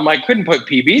 I'm like, couldn't put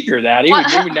PB through that. He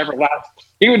would never laugh.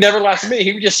 He would never laugh at me.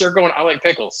 He would just start going, I like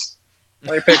pickles.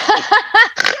 I like pickles.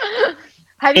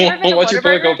 Have you ever been to What's your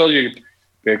political Whataburger? affiliation?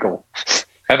 Pickle.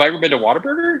 Have I ever been to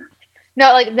Whataburger?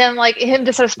 No, like them, like him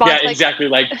just responds. Yeah, exactly.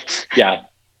 Like, yeah.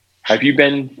 Have you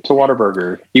been to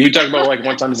Whataburger? He would talk about like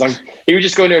one time he would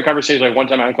just go into a conversation like one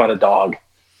time I uncle had a dog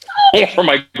from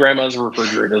my grandma's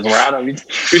refrigerator. It was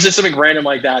just something random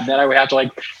like that. And then I would have to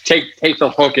like take the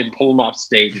hook and pull him off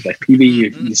stage. It's like,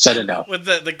 PB, you said enough. With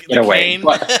the cane.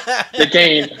 But the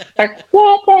cane. Like,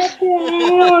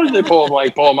 they pull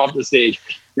him off the stage.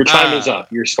 Your time is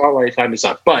up. Your spotlight time is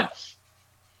up. But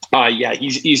yeah,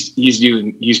 he's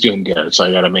doing good. So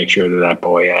I got to make sure that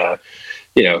boy,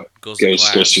 goes to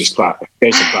class.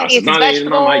 Eats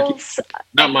vegetables.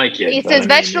 Not my kid. Eats his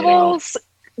vegetables.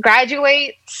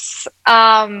 Graduates. Gets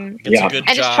a good and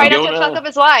job. just try not to fuck up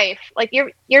his life. Like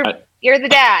you're the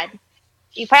dad.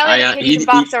 You finally have a kid you can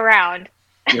boss around.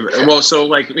 Well, so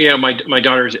like my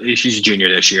daughter's she's a junior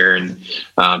this year, and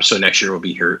so next year will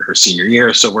be her senior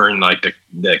year. So we're in like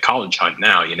the college hunt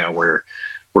now. We're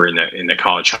in the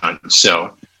college hunt.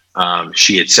 So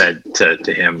she had said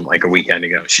to him like a weekend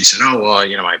ago. She said, "Oh well,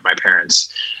 my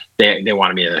parents they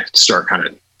wanted me to start kind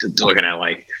of looking at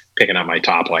like picking up my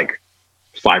top like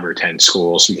 5 or 10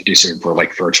 schools. We could do something for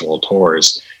like virtual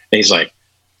tours." And he's like,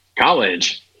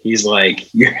 college. He's like,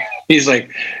 he's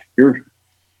like, your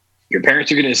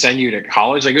parents are going to send you to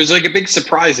college. Like, it was like a big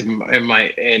surprise. And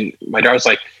my daughter's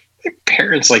like, my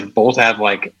parents like both have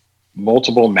like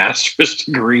multiple master's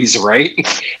degrees, right?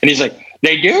 And he's like,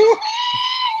 they do?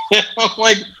 I'm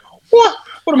like, what?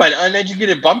 What am I, an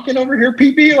uneducated bumpkin over here,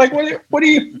 PP? Like, what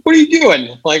are you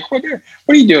doing? Like, what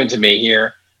are you doing to me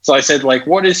here? So I said, like,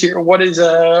 what is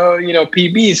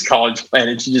PB's college plan?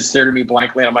 And she just stared at me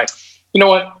blankly. I'm like, you know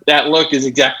what? That look is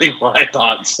exactly what I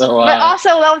thought. So, but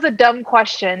also that was a dumb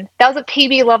question. That was a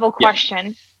PB level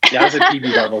question. Yeah, that was a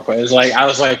PB level question. I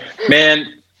was like,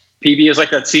 man, PB is like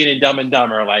that scene in Dumb and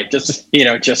Dumber. Like, just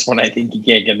when I think you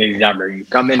can't get any dumber, you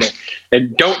come in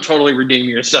and don't totally redeem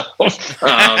yourself.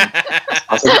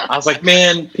 I was like,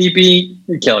 man, PB,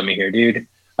 you're killing me here, dude.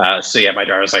 So yeah, my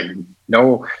daughter's like,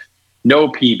 no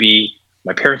PB.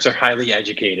 My parents are highly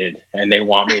educated and they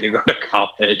want me to go to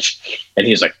college. And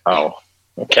he's like, oh,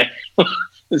 okay.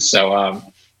 So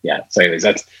yeah. So anyways,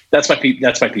 that's my PB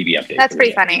update. That's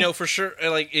pretty funny. For sure.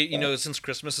 Like, since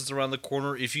Christmas is around the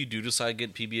corner, if you do decide to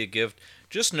get PB a gift,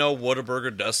 just know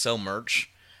Whataburger does sell merch,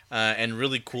 and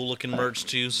really cool looking merch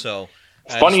too. So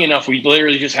funny enough, we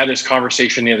literally just had this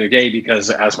conversation the other day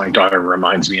because as my daughter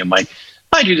reminds me, I'm like,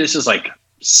 I do this as like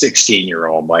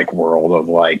 16-year-old like world of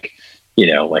like,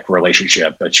 like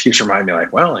relationship. But she keeps reminding me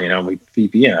like, well,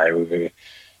 PB and I, we've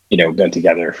been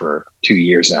together for 2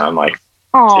 years now. I'm like,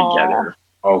 aww. Together.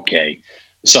 Okay.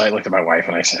 So I looked at my wife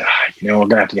and I said, we're going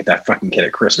to have to get that fucking kid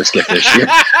a Christmas gift this year.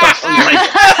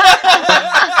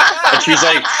 And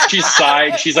she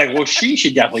sighed. She's like, well, she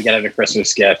should definitely get him a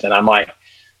Christmas gift. And I'm like,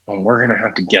 well, we're going to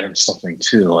have to get him something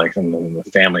too, like in the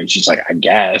family. And she's like, I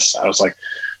guess. I was like,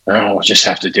 oh, we'll just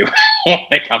have to do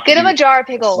it. Get him a jar of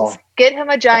pickles. Get him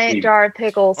a giant jar of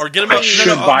pickles. Or get him a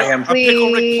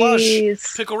Pickle Rick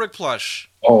plush. Pickle Rick plush.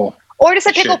 Oh. Or just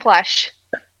a pickle plush.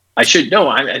 I should know.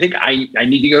 I think I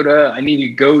need to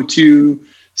go to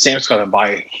Sam's Club and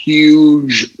buy a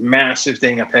huge, massive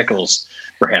thing of pickles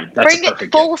for him. That's Bring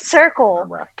it full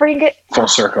circle. Bring it full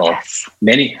circle. Yes.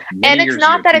 Many and it's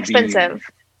not that expensive.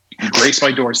 You grace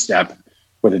my doorstep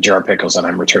with a jar of pickles, and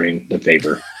I'm returning the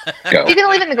favor. Go. You can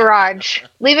leave it in the garage.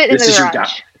 Leave it in the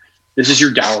garage. This is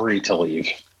your dowry to leave.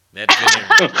 I'm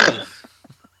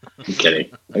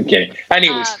kidding.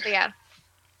 Anyways. Yeah.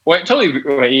 Well,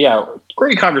 totally. Yeah,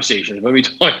 great conversation. But we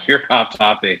totally veered off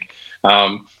topic.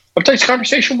 Of today's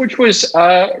conversation, which was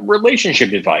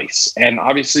relationship advice, and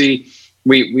obviously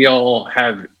we all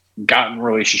have gotten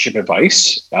relationship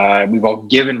advice. We've all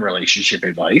given relationship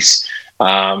advice,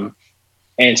 and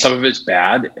some of it's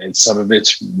bad, and some of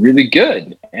it's really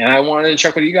good. And I wanted to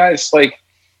check with you guys, like,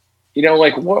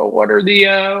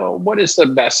 what is the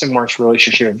best and worst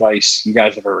relationship advice you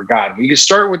guys have ever gotten? We can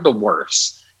start with the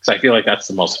worst, because I feel like that's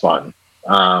the most fun.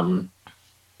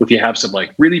 If you have some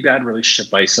like really bad relationship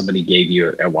advice somebody gave you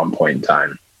at one point in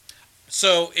time.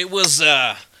 So it was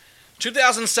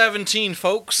 2017,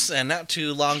 folks, and not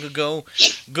too long ago.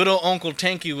 Good old Uncle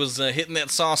Tanky was hitting that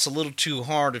sauce a little too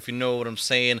hard, if you know what I'm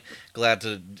saying. Glad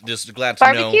to barbecue?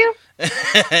 Know.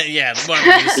 Yeah, the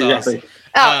barbecue sauce. Exactly.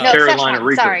 Oh no, Carolina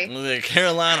Reaper. Sorry. The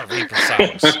Carolina Reaper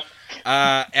sauce.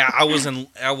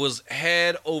 I was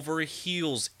head over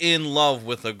heels in love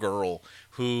with a girl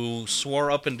who swore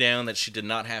up and down that she did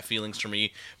not have feelings for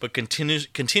me, but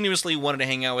continuously wanted to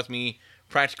hang out with me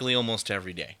practically almost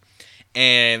every day.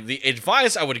 And the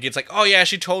advice I would get is like, oh yeah,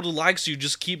 she totally likes you,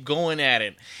 just keep going at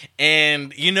it.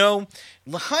 And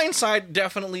hindsight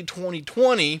definitely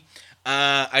 2020.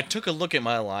 I took a look at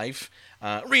my life,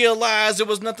 realized there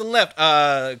was nothing left.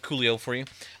 Coolio for you.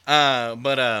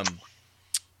 But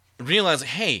realized,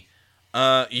 hey,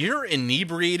 you're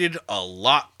inebriated a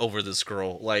lot over this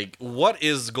girl. Like, what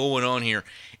is going on here?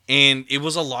 And it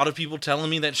was a lot of people telling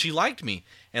me that she liked me.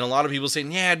 And a lot of people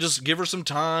saying, yeah, just give her some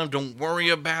time. Don't worry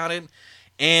about it.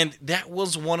 And that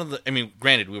was one of the... I mean,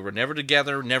 granted, we were never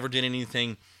together, never did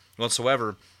anything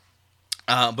whatsoever.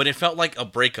 But it felt like a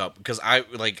breakup because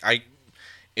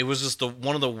it was just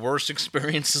one of the worst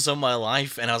experiences of my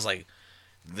life. And I was like,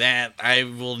 that I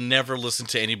will never listen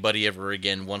to anybody ever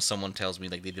again once someone tells me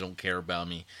like they don't care about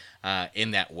me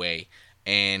in that way.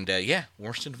 And yeah,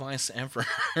 worst advice ever.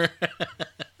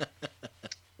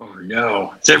 Oh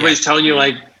no! So everybody's telling you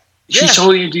like she's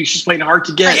totally into you. She's playing hard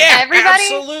to get. Yeah, everybody.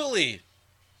 Absolutely.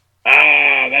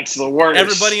 That's the worst.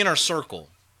 Everybody in our circle.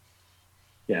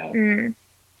 Yeah. Mm.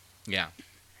 Yeah.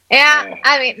 Yeah.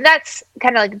 I mean, that's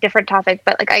kind of like a different topic,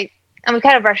 but like I'm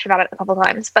kind of brushed about it a couple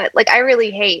times, but like I really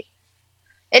hate.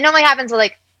 It normally happens with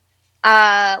like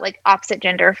opposite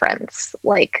gender friends,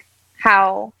 like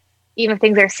how even if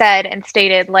things are said and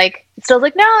stated, like it's still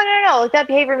like no, like that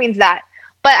behavior means that.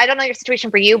 but I don't know your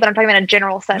situation for you, but I'm talking about in a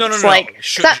general sense. No. Like,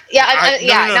 Should, I'm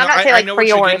not saying like for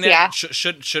yours, yeah.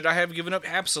 Should I have given up?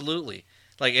 Absolutely.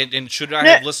 Like, and should I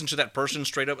have listened to that person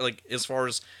straight up? Like, as far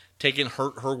as taking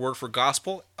her word for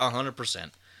gospel,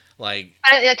 100%. Like,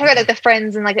 I talk about like the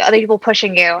friends and like the other people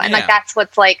pushing you, and like that's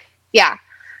what's like, yeah.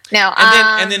 No.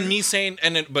 And then me saying,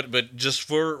 but just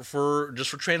for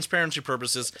transparency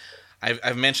purposes,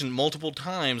 I've mentioned multiple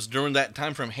times during that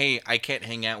time frame, hey, I can't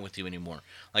hang out with you anymore.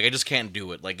 Like, I just can't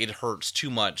do it. Like, it hurts too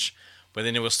much. But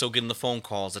then it was still getting the phone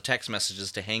calls, the text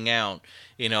messages to hang out,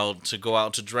 to go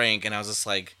out to drink. And I was just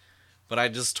like, but I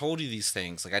just told you these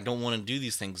things. Like, I don't want to do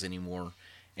these things anymore.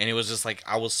 And it was just like,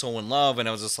 I was so in love. And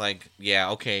I was just like, yeah,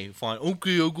 okay, fine.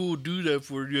 Okay, I'll go do that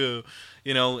for you.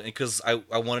 Because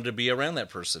I wanted to be around that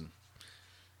person.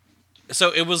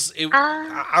 So it was.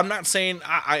 I'm not saying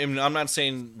I'm not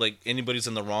saying like anybody's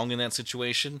in the wrong in that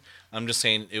situation. I'm just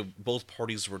saying both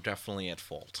parties were definitely at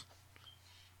fault.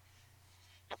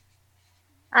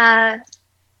 I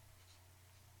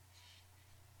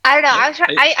don't know.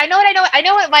 I know what I know. I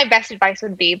know what my best advice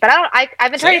would be, but I've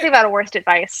been trying to think about a worst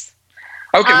advice.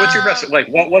 Okay, what's your best? Like,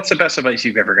 what's the best advice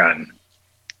you've ever gotten?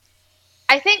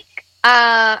 I think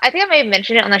I may have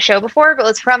mentioned it on the show before, but it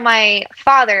was from my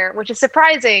father, which is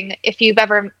surprising if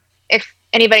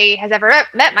anybody has ever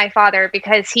met my father,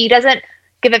 because he doesn't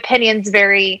give opinions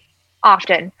very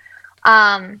often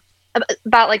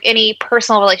about like any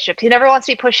personal relationships. He never wants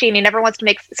to be pushy, and he never wants to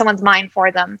make someone's mind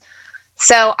for them.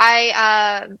 So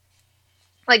I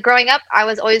like growing up, I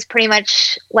was always pretty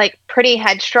much like pretty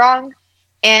headstrong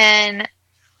in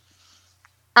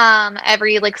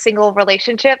every like single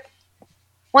relationship.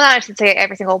 Well, not I should say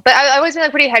every single, but I always been a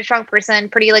pretty headstrong person,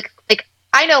 pretty like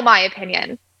I know my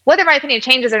opinion. Whether my opinion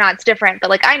changes or not, it's different, but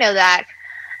like I know that.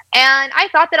 And I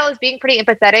thought that I was being pretty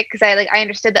empathetic because I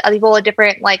understood that other people had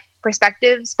different like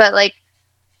perspectives, but like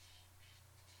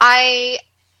I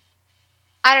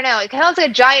don't know. It kind of was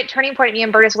like a giant turning point in me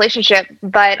and Berto's relationship.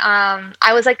 But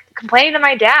I was like complaining to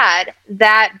my dad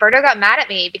that Berto got mad at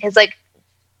me because like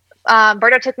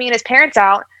Berto took me and his parents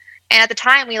out, and at the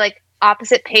time we like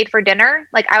opposite paid for dinner.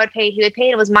 Like I would pay, he would pay,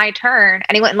 and it was my turn,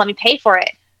 and he wouldn't let me pay for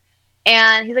it.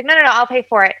 And he's like, no, I'll pay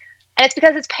for it. And it's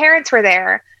because his parents were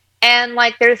there. And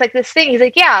like there's like this thing. He's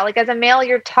like, yeah, like as a male,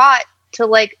 you're taught to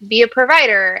like be a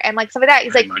provider and like some of that.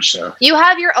 He's Very like, much so. You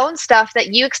have your own stuff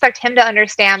that you expect him to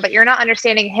understand, but you're not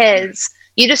understanding his.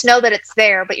 You just know that it's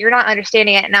there, but you're not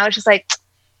understanding it. And I was just like,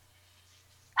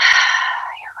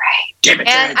 you're right. Damn it,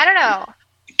 and Dad. I don't know.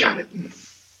 Got it.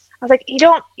 I was like, you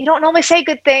don't normally say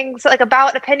good things like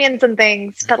about opinions and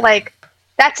things, but like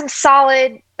that's some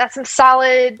solid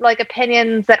like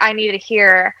opinions that I needed to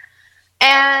hear.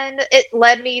 And it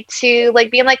led me to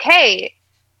like being like, hey,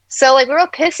 so like we're real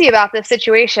pissy about this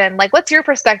situation. Like, what's your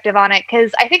perspective on it?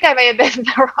 Because I think I may have been in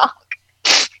the wrong.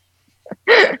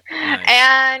 Nice.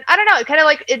 And I don't know, it kind of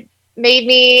like it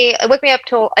woke me up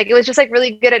to like it was just like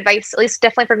really good advice, at least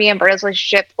definitely for me and Berto's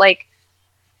relationship. Like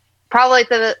probably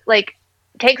like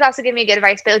Tank's also gave me good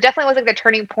advice, but it definitely was like the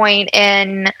turning point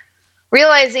in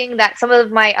realizing that some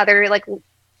of my other like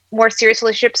more serious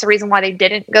relationships, the reason why they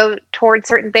didn't go towards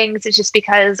certain things is just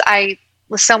because I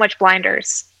was so much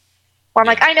blinders. Where I'm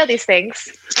like, I know these things.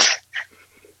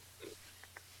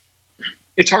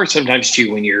 It's hard sometimes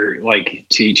too when you're like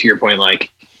to your point,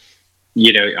 like,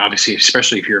 obviously,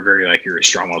 especially if you're you're a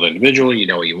strong-willed individual, you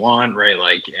know what you want, right?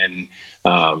 Like, and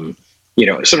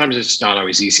sometimes it's not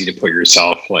always easy to put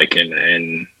yourself like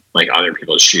in like other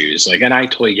people's shoes. Like, and I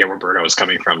totally get where Berto was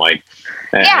coming from. Like,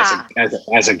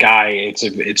 as a guy,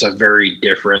 it's a very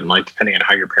different, like, depending on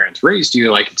how your parents raised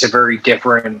you, like, it's a very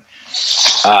different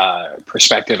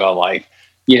perspective of like,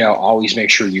 always make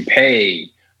sure you pay,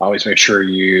 always make sure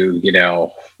you, pick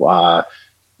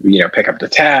up the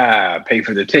tab, pay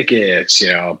for the tickets,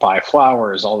 buy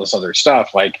flowers, all this other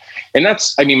stuff. Like, and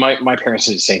that's, I mean, my parents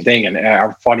did the same thing.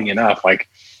 And funny enough, like,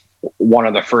 one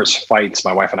of the first fights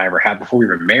my wife and I ever had before we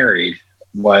were married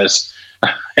was,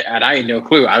 and I had no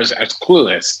clue. I was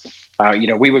clueless.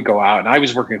 We would go out, and I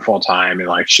was working full time, and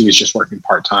like she was just working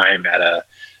part time at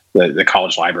the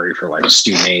college library for like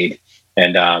student aid.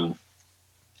 And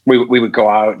we would go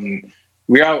out, and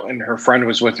and her friend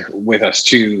was with us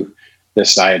too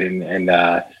this night. And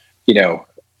I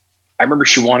remember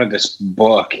she wanted this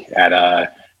book at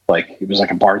it was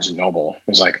like a Barnes and Noble. It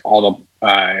was like all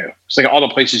the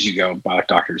places you go buy like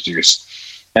Dr. Seuss.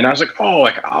 And I was like, oh,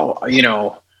 like I'll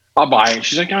buy it. And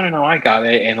she's like, no, I got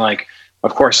it. And like,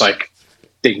 of course, like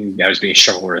thinking I was being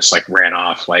chivalrous, like ran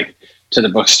off like to the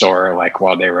bookstore, like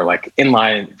while they were like in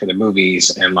line for the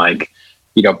movies, and like,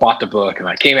 bought the book. And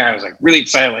I came out, I was like really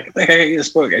excited, like, hey, this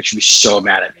book. And she was so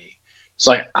mad at me. It's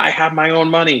like, I have my own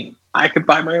money. I could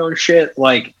buy my own shit.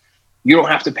 Like, you don't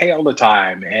have to pay all the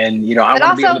time. And, you know, I And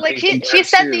want to be also, able to like, pay she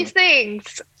said too. these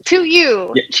things to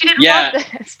you. Yeah, She didn't yeah.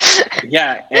 want this.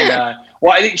 Yeah. And,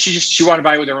 well, I think she wanted to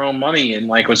buy it with her own money and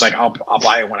like, was like, I'll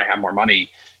buy it when I have more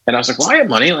money. And I was like, well, I have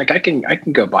money. Like, I can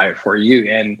go buy it for you.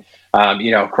 And,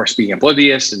 you know, of course, being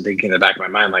oblivious and thinking in the back of my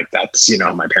mind, like, that's, you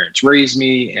know, my parents raised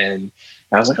me. And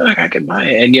I was like, oh, I can buy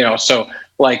it. And, you know, so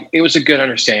like, it was a good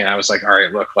understanding. I was like, all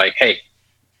right, look, like, hey,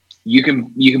 you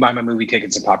can buy my movie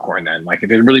tickets and popcorn then. Like, if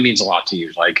it really means a lot to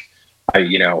you, like,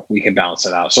 you know, we can balance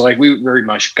it out. So like, we very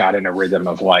much got in a rhythm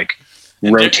of like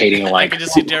rotating, like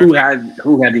who had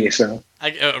the external.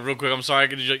 Real quick, I'm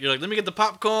sorry. You're like, let me get the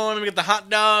popcorn, let me get the hot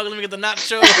dog, let me get the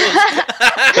nachos.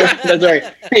 That's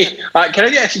right. Hey, can I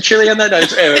get extra chili on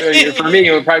that? For me,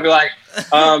 it would probably be like,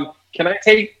 can I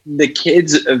take the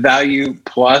kids value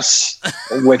plus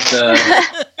with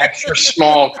the extra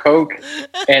small Coke?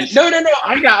 And no,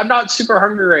 I'm not super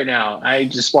hungry right now. I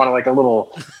just want like a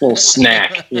little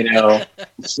snack, you know,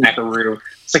 snackaroo.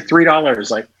 It's like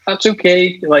 $3. Like, that's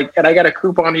okay. Like, and I got a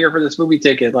coupon here for this movie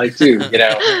ticket, like, too, you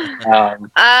know.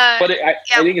 But I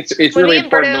think it's really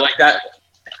important to like that.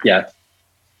 Yeah.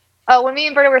 Oh, when me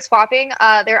and Berta were swapping,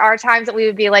 there are times that we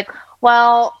would be like,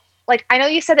 well, like, I know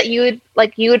you said that you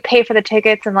would pay for the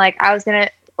tickets and like I was gonna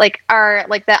I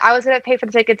was gonna pay for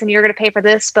the tickets and you're gonna pay for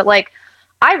this, but like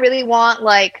I really want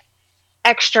like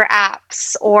extra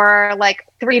apps or like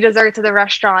 3 desserts at the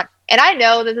restaurant. And I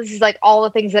know that this is like all the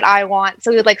things that I want.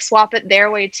 So we would like swap it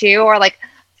their way too, or like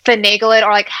finagle it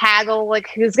or like haggle like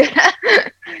who's gonna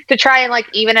to try and like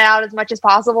even it out as much as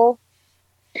possible.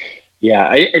 Yeah,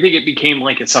 I think it became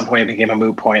like at some point it became a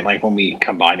moot point, like when we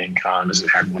combined incomes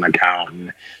and had one account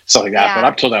and stuff like that. Yeah. But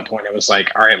up till that point, it was like,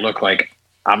 all right, look, like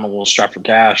I'm a little strapped for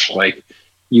cash. Like,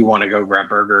 you want to go grab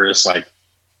burgers, like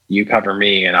you cover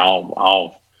me, and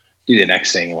I'll do the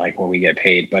next thing, like when we get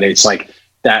paid. But it's like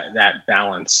that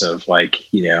balance of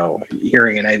like, you know,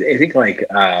 hearing, and I think like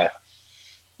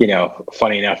you know,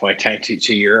 funny enough, like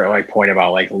to your like point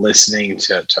about like listening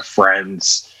to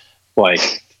friends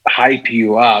like hype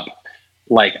you up.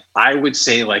 Like, I would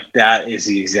say like that is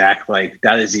the exact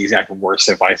worst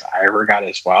advice I ever got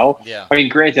as well. Yeah. I mean,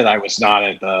 granted, I was not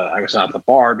at the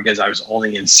bar because I was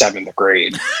only in 7th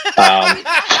grade.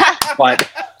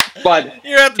 But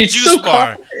you're at the juice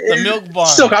bar, the milk bar.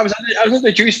 So I was at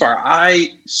the juice bar.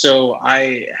 I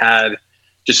had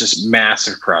just this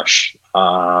massive crush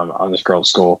on this girl at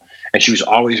school, and she was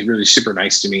always really super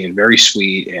nice to me and very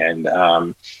sweet. And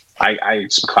I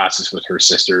had some classes with her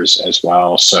sisters as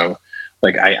well, so.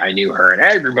 Like I knew her, and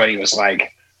everybody was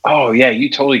like, "Oh yeah, you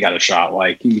totally got a shot.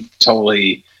 Like you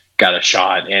totally got a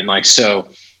shot." And like so,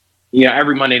 you know,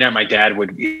 every Monday night my dad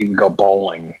would go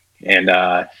bowling, and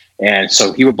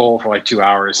so he would bowl for like 2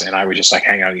 hours, and I would just like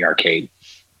hang out in the arcade,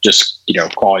 just, you know,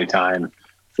 quality time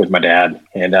with my dad.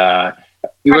 And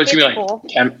he would give me like cool.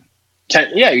 10,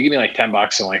 yeah, you give me like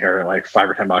 $10 and like or like $5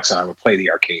 or $10, and I would play the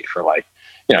arcade for like,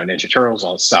 you know, Ninja Turtles,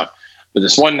 all this stuff. But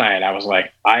this one night I was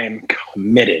like, I'm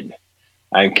committed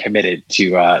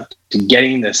to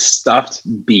getting this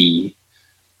stuffed bee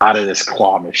out of this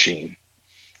claw machine.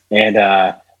 And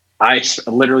I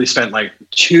literally spent like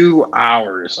 2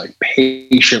 hours, like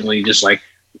patiently just like,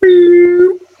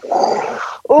 nothing.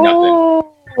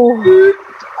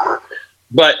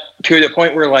 But to the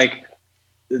point where like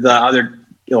the other,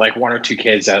 you know, like 1 or 2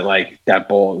 kids that like that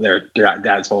bowl, their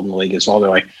dad's bowled in the league as well. They're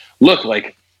like, look,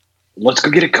 like, let's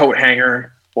go get a coat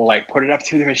hanger. We'll like put it up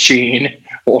to the machine.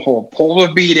 We'll pull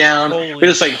the bee down.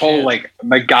 It's like whole like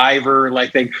MacGyver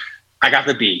like thing. I got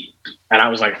the bee, and I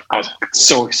was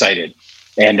so excited.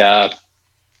 And I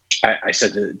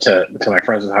said to my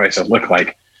friends, I said, look, like,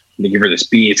 I'm gonna give her this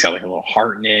bee. It's got like a little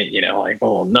heart in it, you know, like a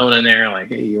little note in there, like,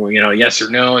 hey, you know, yes or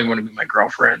no, you want to be my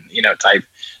girlfriend, you know, type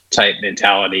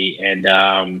mentality. And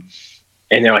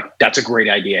they're like, that's a great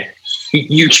idea.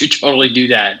 You should totally do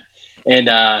that. And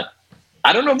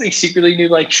I don't know if they secretly knew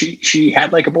like she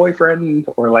had like a boyfriend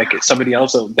or like somebody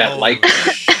else that liked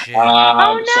her.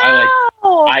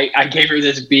 So I gave her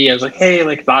this bee. I was like, hey,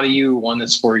 like, thought of you, won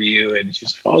this for you. And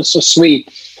she's like, oh, it's so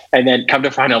sweet. And then come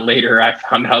to find out later, I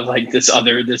found out like this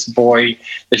boy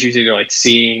that she was either like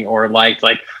seeing or like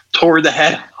tore the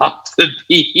head off the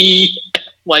bee,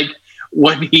 like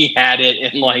when he had it,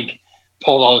 and like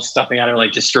pulled all the stuffing out of it,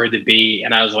 like destroyed the bee.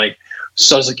 And I was like,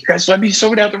 you guys might be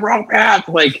so down the wrong path.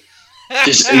 Like,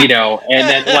 just, you know, and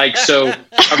then like, so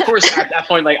of course at that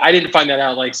point, like I didn't find that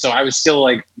out. Like, so I was still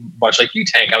like, much like you,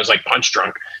 Tank, I was like punch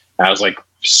drunk. I was like,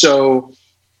 so,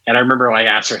 and I remember I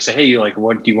asked her, I said, hey, like,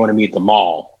 what do you want to meet at the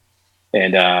mall?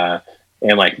 And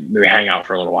like maybe hang out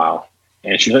for a little while.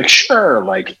 And she's like, sure.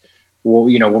 Like,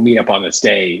 we'll meet up on this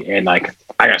day. And like,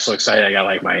 I got so excited. I got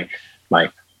like I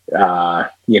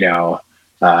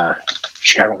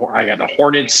got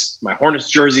my Hornets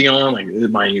jersey on. Like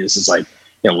this is like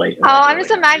late. Oh, I'm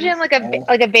just imagining like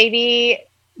a baby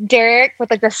Derek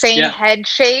with like the same head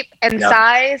shape and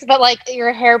size, but like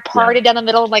your hair parted down the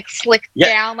middle and like slicked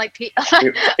down like it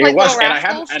like was. And I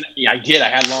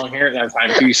had long hair at that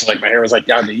time too. So like my hair was like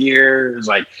down the ears,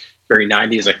 like very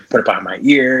 90s. Like put it behind my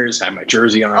ears, had my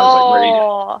jersey on. I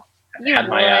was like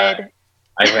ready.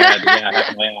 I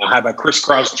had my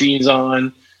crisscross jeans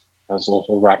on. I was a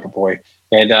little rapper boy,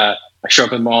 and I showed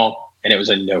up in the mall, and it was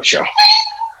a no-show.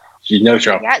 She's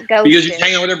no-show because she's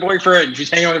hanging out with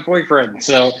her boyfriend.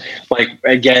 So, like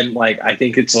again, like I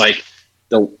think it's like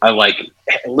I like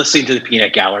listening to the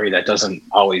peanut gallery that doesn't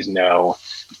always know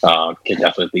can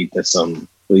definitely lead to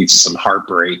some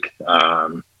heartbreak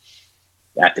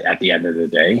at the end of the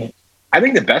day. I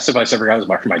think the best advice I ever got was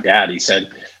from my dad. He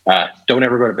said, "Don't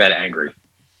ever go to bed angry."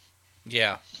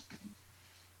 Yeah,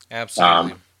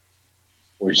 absolutely.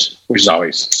 Which is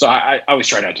always, so I always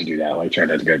try not to do that. Like try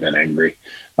not to go to bed angry.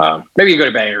 Maybe you go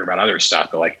to bed angry about other stuff,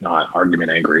 but like not argument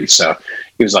angry. So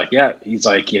he was like,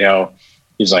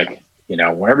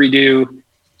 whatever you do,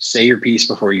 say your piece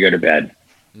before you go to bed.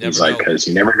 Because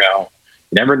you never know,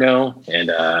 and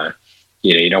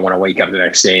you don't want to wake up the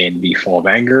next day and be full of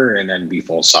anger and then be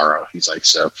full of sorrow. He's like,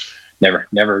 so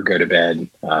never go to bed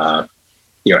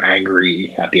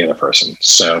angry at the other person.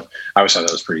 So I always thought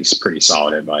that was pretty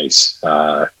solid advice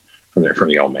from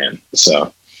the old man.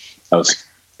 So that was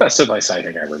best advice I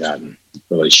think I ever gotten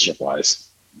relationship wise.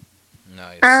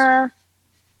 Nice. I'm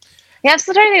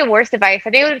still trying to think of worst advice.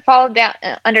 I think it would fall down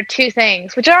under two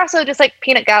things, which are also just like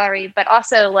peanut gallery, but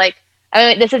also like, I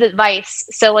mean, this is advice.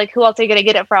 So like, who else are you going to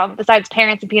get it from besides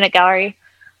parents and peanut gallery?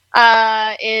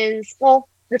 This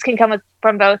can come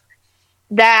from both.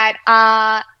 That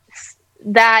I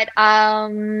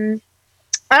don't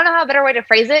know how a better way to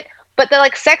phrase it, but that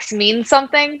like sex means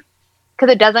something because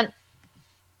it doesn't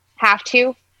have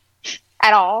to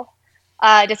at all.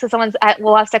 Just because someone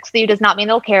will have sex with you does not mean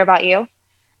they'll care about you.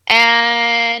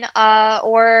 And,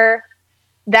 or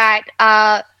that,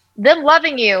 them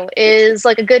loving you is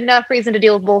like a good enough reason to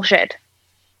deal with bullshit.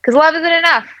 Because love isn't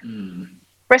enough.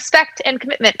 Respect and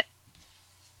commitment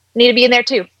need to be in there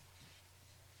too.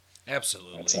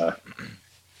 Absolutely.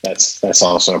 That's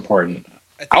also important.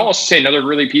 I'll also say another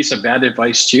really piece of bad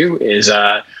advice too is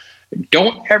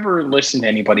don't ever listen to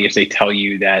anybody if they tell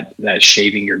you that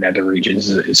shaving your nether regions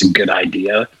is a good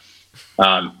idea.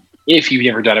 If you've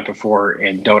never done it before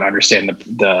and don't understand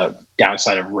the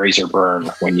downside of razor burn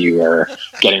when you are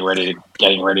getting ready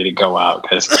to go out,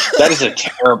 because that is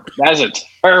a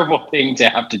terrible thing to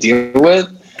have to deal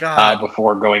with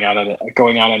before going out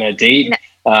on a date.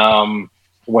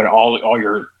 When all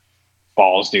your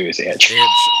balls do is itch.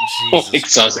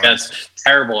 That's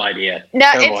terrible idea.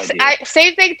 No,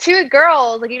 same thing too,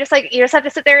 girls. Like you just have to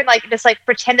sit there and just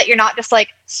pretend that you're not just like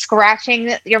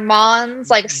scratching your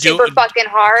mons super fucking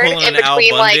hard in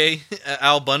between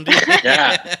Al Bundy.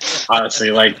 Yeah, honestly,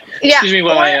 excuse me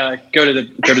while I go to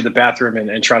the bathroom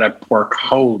and try to pour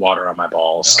cold water on my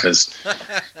balls because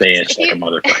they itch like a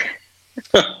motherfucker.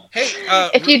 Hey,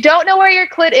 if you don't know where your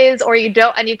clit is, or you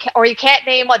can't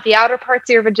name what the outer parts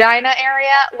of your vagina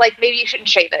area, maybe you shouldn't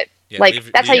shave it. Yeah,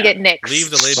 that's how you get nicks. Leave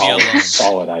the labia alone.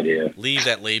 Solid idea. Leave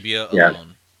that labia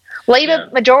alone. Labia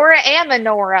majora and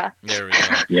minora. There we go.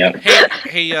 Yeah.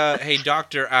 Hey,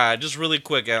 doctor. Just really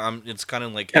quick. It's kind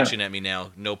of itching at me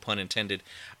now. No pun intended.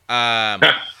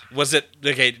 Was it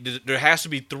okay? There has to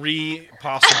be three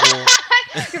possible.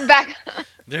 You're back.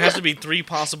 There has to be three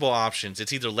possible options.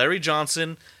 It's either Larry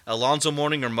Johnson, Alonzo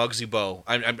Mourning, or Muggsy Bogues.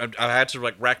 I had to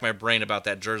rack my brain about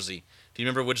that jersey. Do you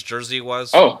remember which jersey it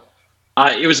was? Oh,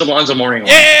 it was Alonzo Mourning.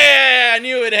 Yeah, I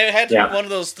knew it had to be one of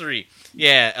those three.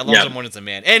 Yeah, Alonzo Mourning's a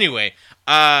man. Anyway,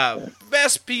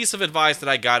 best piece of advice that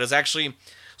I got is actually,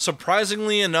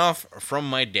 surprisingly enough, from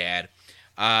my dad.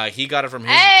 He got it from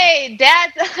his. Hey,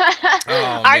 Dad!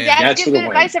 Our dads give good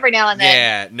advice every now and then.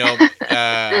 Yeah, no.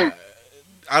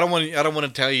 I don't want to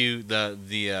tell you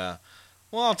the.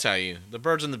 Well, I'll tell you the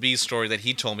birds and the bees story that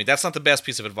he told me. That's not the best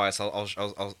piece of advice. I'll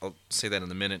say that in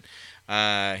a minute.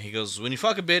 He goes, when you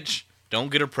fuck a bitch,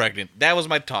 don't get her pregnant. That was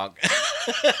my talk.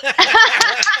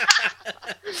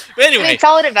 But anyway,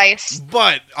 solid advice.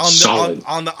 But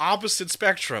on the opposite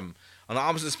spectrum. On the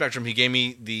opposite spectrum, he gave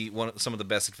me some of the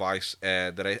best advice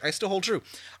that I still hold true.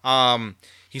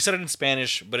 He said it in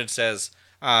Spanish, but it says,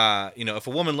 if a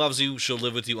woman loves you, she'll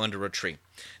live with you under a tree.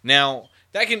 Now,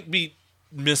 that can be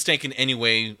mistaken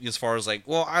anyway as far as I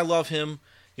love him,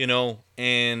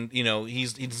 and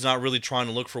he's not really trying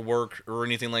to look for work or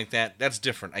anything like that. That's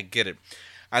different. I get it.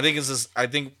 I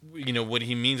think what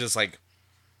he means is like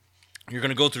you're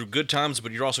gonna go through good times,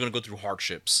 but you're also gonna go through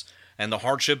hardships, and the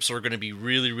hardships are gonna be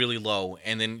really, really low,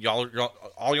 and then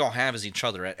all y'all have is each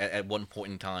other at one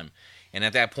point in time, and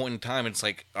at that point in time, it's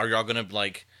like, are y'all gonna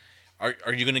like,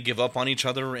 are you gonna give up on each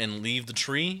other and leave the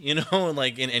tree,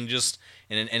 like and just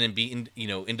and be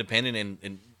independent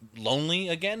and lonely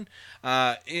again?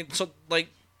 So like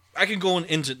I can go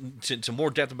into more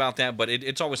depth about that, but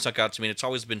it's always stuck out to me. And it's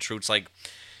always been true. It's like,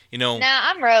 Nah,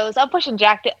 I'm Rose. I'm pushing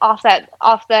Jack off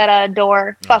that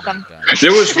door. Fuck him.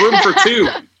 There was room for two.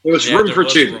 There was room for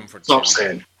two. That's all I'm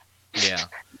saying. Yeah.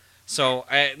 So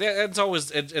it's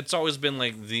always been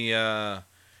like the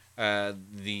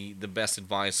best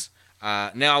advice.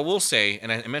 Now I will say,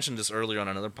 and I mentioned this earlier on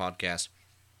another podcast,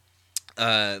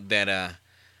 that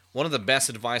one of the best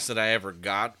advice that I ever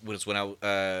got was when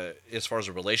as far as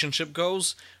a relationship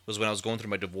goes, was when I was going through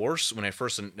my divorce. When I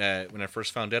first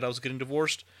found out I was getting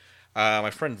divorced,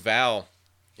 my friend Val,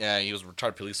 he was a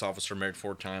retired police officer, married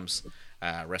 4 times,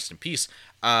 rest in peace.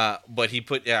 But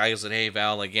I said, hey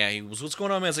Val, like, yeah, he was, what's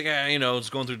going on, man? I was like, it's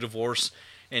going through divorce,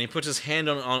 and he puts his hand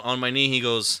on my knee. He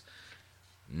goes,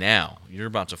 now you're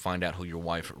about to find out who your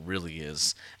wife really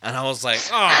is. And I was like,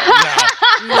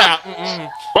 oh no.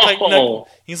 Like, no.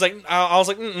 He's like, I was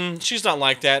like, she's not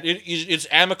like that. It's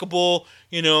amicable.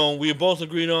 We both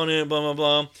agreed on it. Blah blah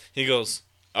blah. He goes,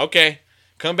 okay,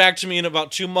 come back to me in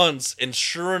about 2 months. And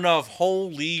sure enough,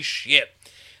 holy shit.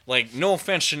 Like, no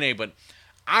offense, Shanae, but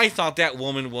I thought that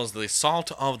woman was the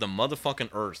salt of the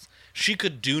motherfucking earth. She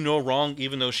could do no wrong,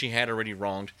 even though she had already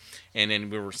wronged. And then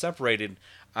we were separated.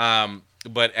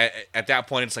 But at that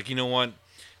point, it's like, you know what?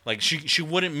 Like, she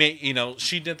wouldn't make,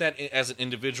 she did that as an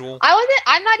individual.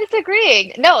 I'm not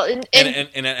disagreeing. No.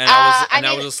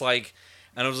 I was just like,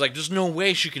 there's no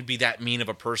way she could be that mean of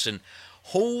a person.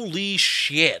 Holy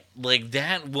shit. Like,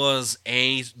 that was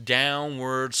a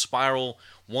downward spiral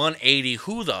 180.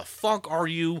 Who the fuck are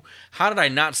you? How did I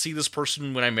not see this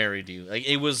person when I married you? Like,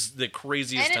 it was the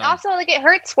craziest time. And time. Also, like, it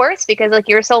hurts worse because, like,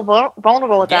 you're so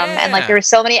vulnerable with them, and, like, there's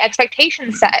so many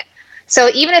expectations set. So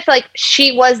even if, like,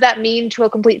 she was that mean to a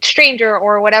complete stranger,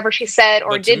 or whatever she said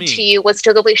or did to you was to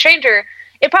a complete stranger,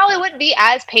 it probably wouldn't be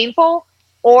as painful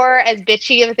or as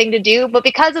bitchy of a thing to do. But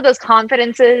because of those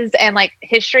confidences and, like,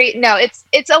 history, no, it's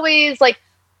always, like,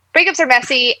 breakups are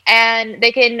messy, and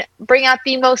they can bring out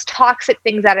the most toxic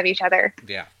things out of each other.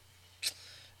 Yeah.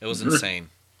 It was insane.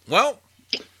 Well,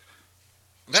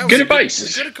 that was good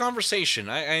advice. Good conversation.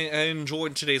 I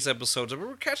enjoyed today's episode.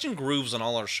 We're catching grooves on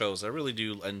all our shows. I really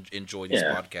do enjoy this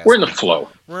podcast. We're in the flow.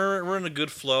 We're in a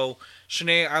good flow.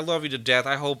 Shanae, I love you to death.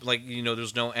 I hope, like,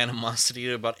 there's no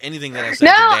animosity about anything that I said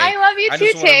today. No, I love you too, I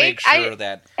just want to make Take. sure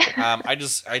that I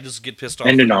just get pissed off.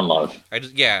 Ending on love.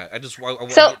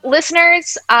 So,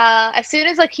 listeners, as soon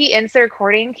as, like, he ends the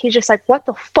recording, he's just like, what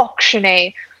the fuck,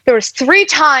 Shanae? There was 3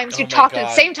 times you talked at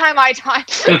the same time I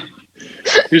talked.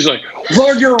 He's like,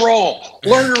 learn your role.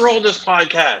 Learn your role in this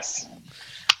podcast.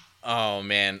 Oh,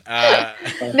 man.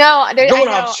 Going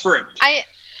off script. I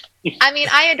mean,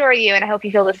 I adore you, and I hope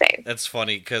you feel the same. That's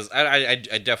funny, because I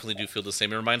definitely do feel the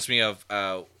same. It reminds me of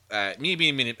me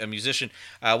being a musician.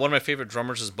 One of my favorite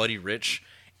drummers is Buddy Rich,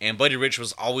 and Buddy Rich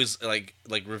was always like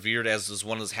revered as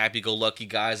one of those happy-go-lucky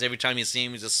guys. Every time you see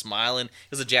him, he's just smiling.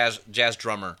 He's a jazz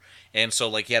drummer, and so,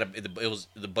 like, it was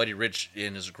the Buddy Rich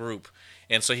in his group,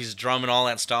 and so he's drumming all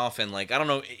that stuff. And, like, I don't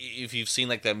know if you've seen,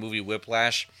 like, that movie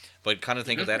Whiplash, but kind of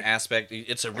think of that aspect.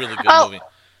 It's a really good movie.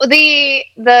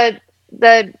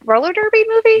 The roller derby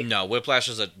movie? No, Whiplash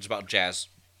is it's about jazz.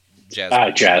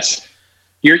 Jazz.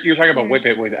 You're talking about Whip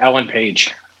It with Ellen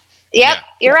Page. Yep,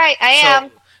 you're right. I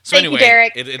am. So Thank anyway, you,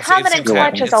 Derek. Comment and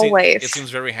clutch as always. It seems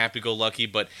very happy-go-lucky,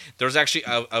 but there's actually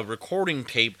a recording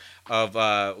tape of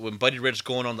when Buddy Rich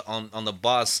going on the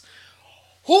bus.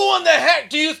 Who in the heck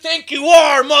do you think you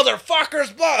are,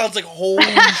 motherfuckers? I was like, holy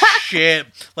shit!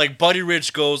 Like, Buddy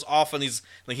Rich goes off on these,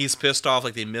 like, he's pissed off,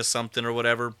 like they missed something or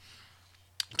whatever.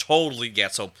 Totally, yeah.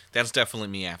 So that's definitely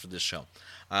me after this show.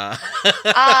 I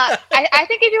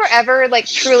think if you were ever, like,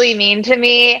 truly mean to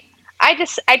me, I'd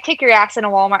take your ass in a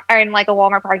Walmart or in, like, a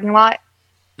Walmart parking lot.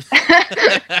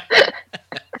 That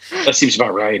seems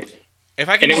about right. If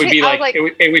I can, and it would be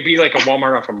it would be like a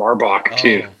Walmart off of Marbach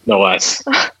too, no less.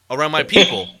 Around my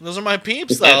people, those are my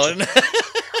peeps, though.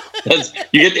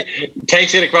 You get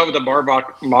Tank's gonna come up with the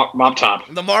Marbach mop top.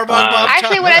 The Marbach mop top.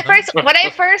 Actually, when I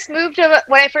first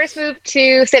moved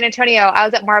to San Antonio, I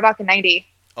was at Marbach in '90.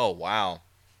 Oh wow!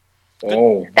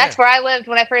 Oh, That's where I lived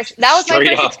when I first. That was my Straight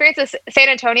first up. experience with San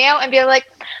Antonio, and being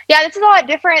like, yeah, this is a lot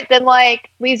different than like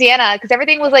Louisiana, because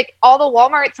everything was like all the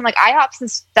WalMarts and like IHOPs and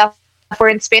stuff were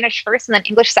in Spanish first and then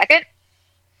English second.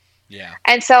 Yeah.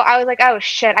 And so I was like, oh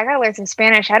shit, I gotta learn some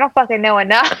Spanish. I don't fucking know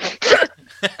enough.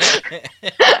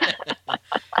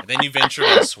 And then you ventured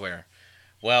elsewhere.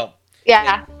 Well,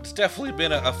 Yeah. it's definitely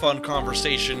been a fun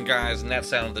conversation, guys, and that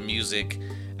sound of the music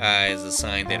is a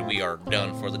sign that we are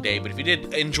done for the day. But if you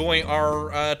did enjoy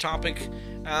our topic,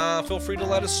 feel free to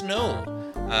let us know.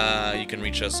 You can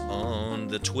reach us on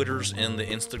the Twitters and the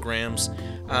Instagrams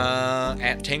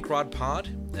at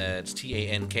TankRodPod. It's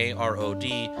TankRodPod.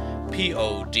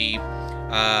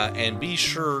 And be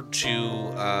sure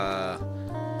to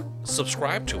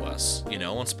subscribe to us,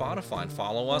 on Spotify, and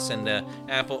follow us and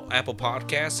Apple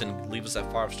Podcasts, and leave us that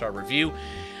 5-star review.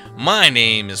 My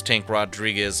name is Tank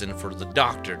Rodriguez, and for the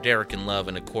Doctor, Derek and Love,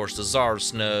 and of course the Czar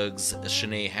Snugs,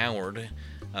 Shanae Howard,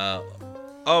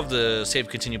 of the Save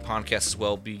Continue podcast as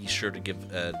well. Be sure to give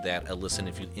that a listen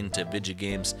if you're into video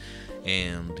games.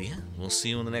 And yeah, we'll see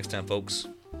you in the next time, folks.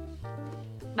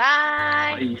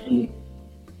 Bye. bye.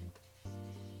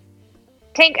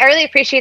 Tank, I really appreciate